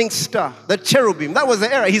 The morning star, the cherubim, that was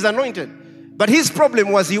the error. He's anointed. But his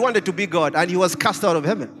problem was he wanted to be God and he was cast out of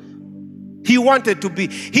heaven. He wanted to be,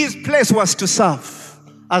 his place was to serve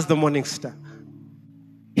as the morning star.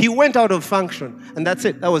 He went out of function and that's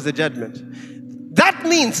it. That was the judgment. That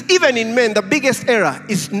means even in men, the biggest error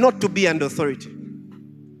is not to be under authority.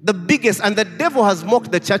 The biggest, and the devil has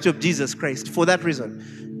mocked the church of Jesus Christ for that reason.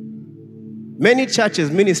 Many churches,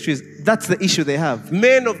 ministries, that's the issue they have.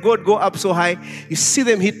 Men of God go up so high, you see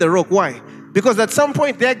them hit the rock. Why? Because at some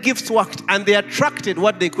point their gifts worked and they attracted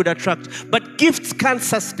what they could attract. But gifts can't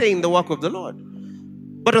sustain the work of the Lord.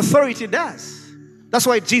 But authority does. That's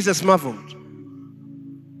why Jesus marveled.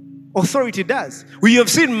 Authority does. We have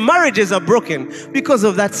seen marriages are broken because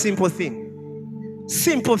of that simple thing.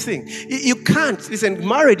 Simple thing. You can't. Listen,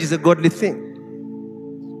 marriage is a godly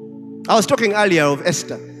thing. I was talking earlier of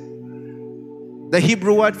Esther. The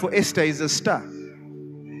Hebrew word for Esther is a star.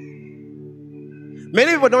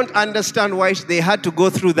 Many people don't understand why they had to go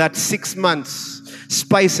through that 6 months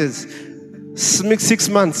spices, 6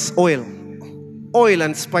 months oil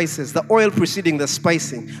and spices, the oil preceding the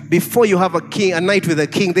spicing. Before you have a king, a night with a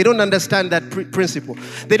king, they don't understand that principle.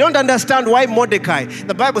 They don't understand why Mordecai,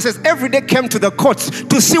 the Bible says, every day came to the courts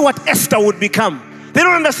to see what Esther would become. They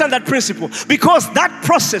don't understand that principle because that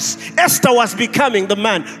process, Esther was becoming the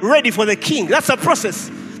man ready for the king. That's a process.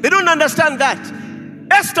 They don't understand that.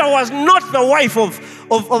 Esther was not the wife of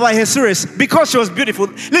Ahasuerus because she was beautiful.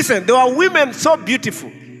 Listen, there were women so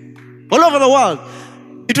beautiful all over the world.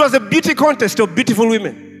 It was a beauty contest of beautiful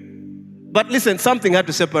women. But listen, something had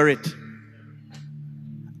to separate.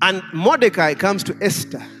 And Mordecai comes to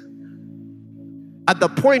Esther at the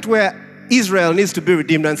point where Israel needs to be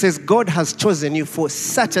redeemed and says, God has chosen you for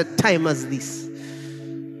such a time as this.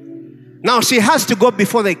 Now she has to go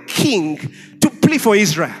before the king to plead for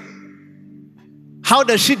Israel. How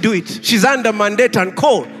does she do it? She's under mandate and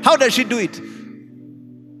call. How does she do it?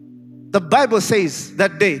 The Bible says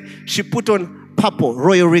that day she put on purple,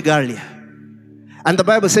 royal regalia. And the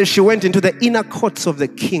Bible says she went into the inner courts of the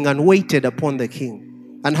king and waited upon the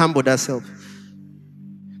king and humbled herself.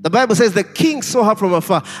 The Bible says the king saw her from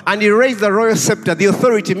afar and he raised the royal scepter, the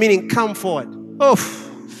authority, meaning come forward. Oh,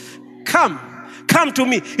 come to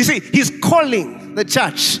me. You see, he's calling the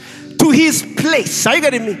church to his place. Are you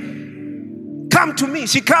getting me? Come to me.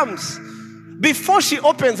 She comes. Before she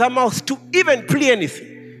opens her mouth to even plea anything,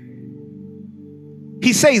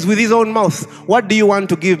 he says with his own mouth, what do you want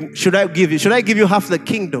to give? Should I give you? Should I give you half the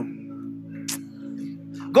kingdom?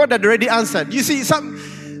 God had already answered. You see,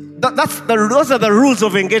 those are the rules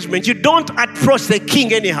of engagement. You don't approach the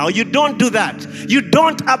king anyhow. You don't do that. You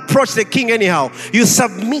don't approach the king anyhow. You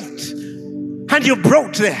submit and you're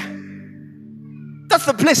brought there. That's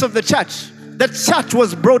the place of the church. The church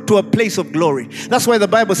was brought to a place of glory. That's why the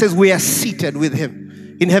Bible says we are seated with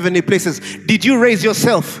him in heavenly places. Did you raise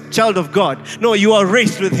yourself, child of God? No, you are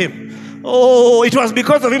raised with him. Oh, it was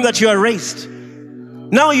because of him that you are raised.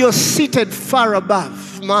 Now you're seated far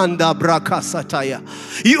above. Manda braka sataya.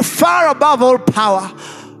 You far above all power,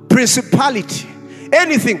 principality,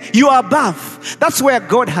 anything. You are above. That's where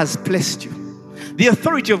God has placed you. The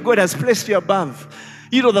authority of God has placed you above,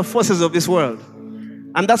 the forces of this world.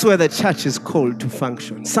 And that's where the church is called to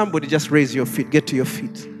function. Somebody just raise your feet. Get to your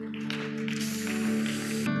feet.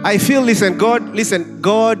 I feel, God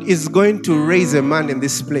is going to raise a man in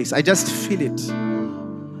this place. I just feel it.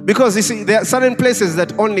 Because you see, there are certain places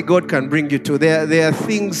that only God can bring you to. There are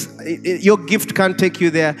things, your gift can't take you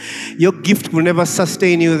there. Your gift will never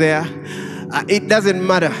sustain you there. It doesn't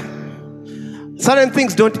matter. Certain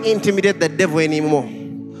things don't intimidate the devil anymore.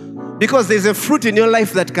 Because there's a fruit in your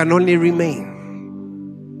life that can only remain.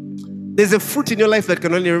 There's a fruit in your life that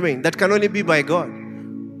can only remain, that can only be by God.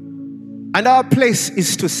 And our place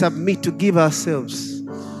is to submit, to give ourselves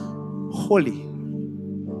wholly.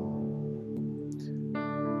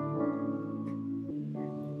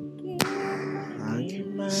 I give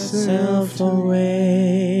myself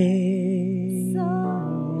away.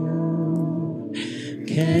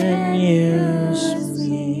 Can use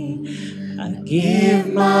me. I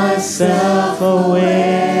give myself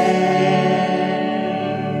away.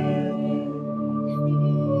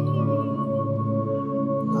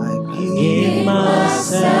 Give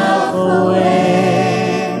myself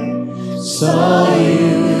away, so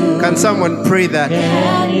you can someone pray that?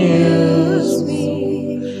 Can use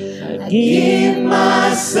me. I give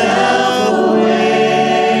myself away.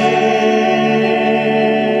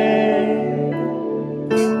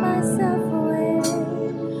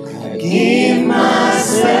 I give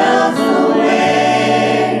myself away,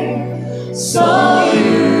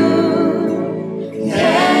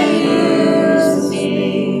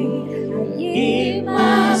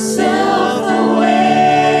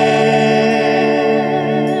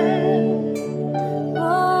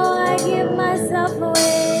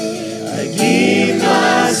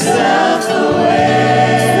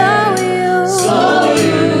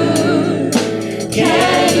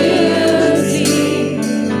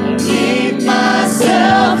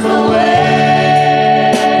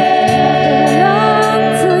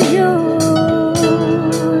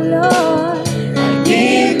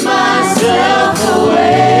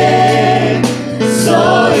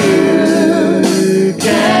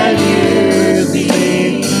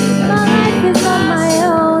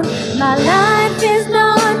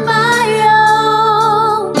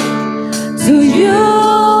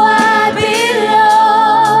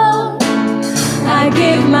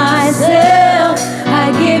 give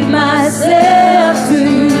myself to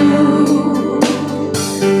you.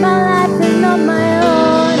 My life is not my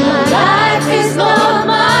own. My life is not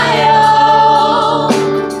my own.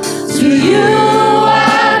 To you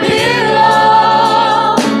I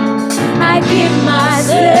belong. I give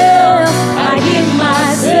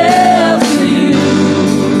myself to you.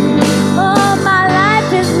 Oh, my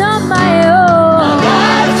life is not my own. My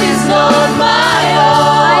life is not my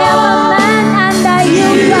own. I am a man under you,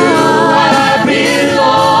 God. I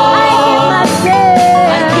belong. I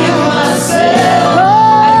give myself.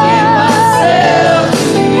 I give myself.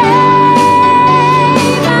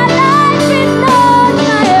 My life is not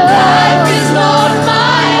my own. Life is not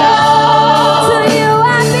my own. To you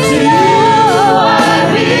I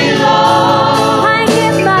belong. I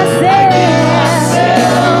give myself.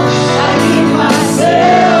 I give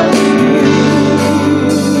myself to you.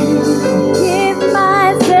 Give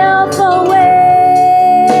myself away.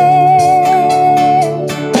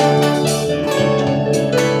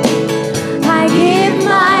 I give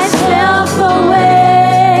myself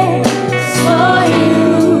away for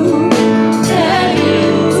you. Tell you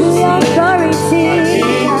to your authority.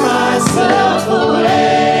 Give myself away.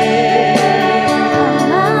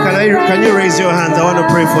 Can you raise your hands? I want to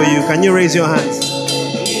pray for you. Can you raise your hands?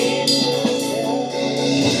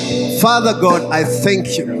 Father God, I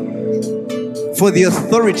thank you for the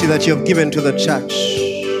authority that you have given to the church.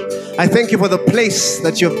 I thank you for the place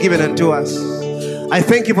that you have given unto us. I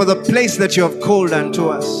thank you for the place that you have called unto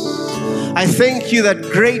us. I thank you that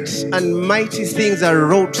great and mighty things are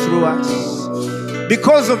wrought through us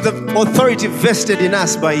because of the authority vested in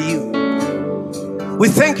us by you. We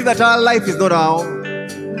thank you that our life is not our own.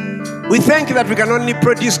 We thank you that we can only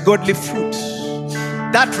produce godly fruit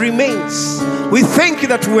that remains. We thank you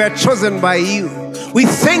that we are chosen by you. We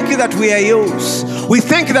thank you that we are yours. We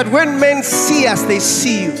thank you that when men see us, they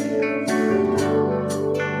see you.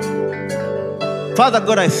 Father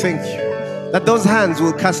God, I thank you that those hands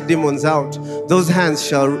will cast demons out. Those hands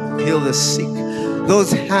shall heal the sick.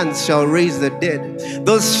 Those hands shall raise the dead.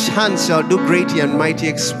 Those hands shall do great and mighty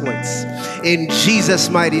exploits. In Jesus'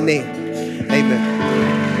 mighty name, amen.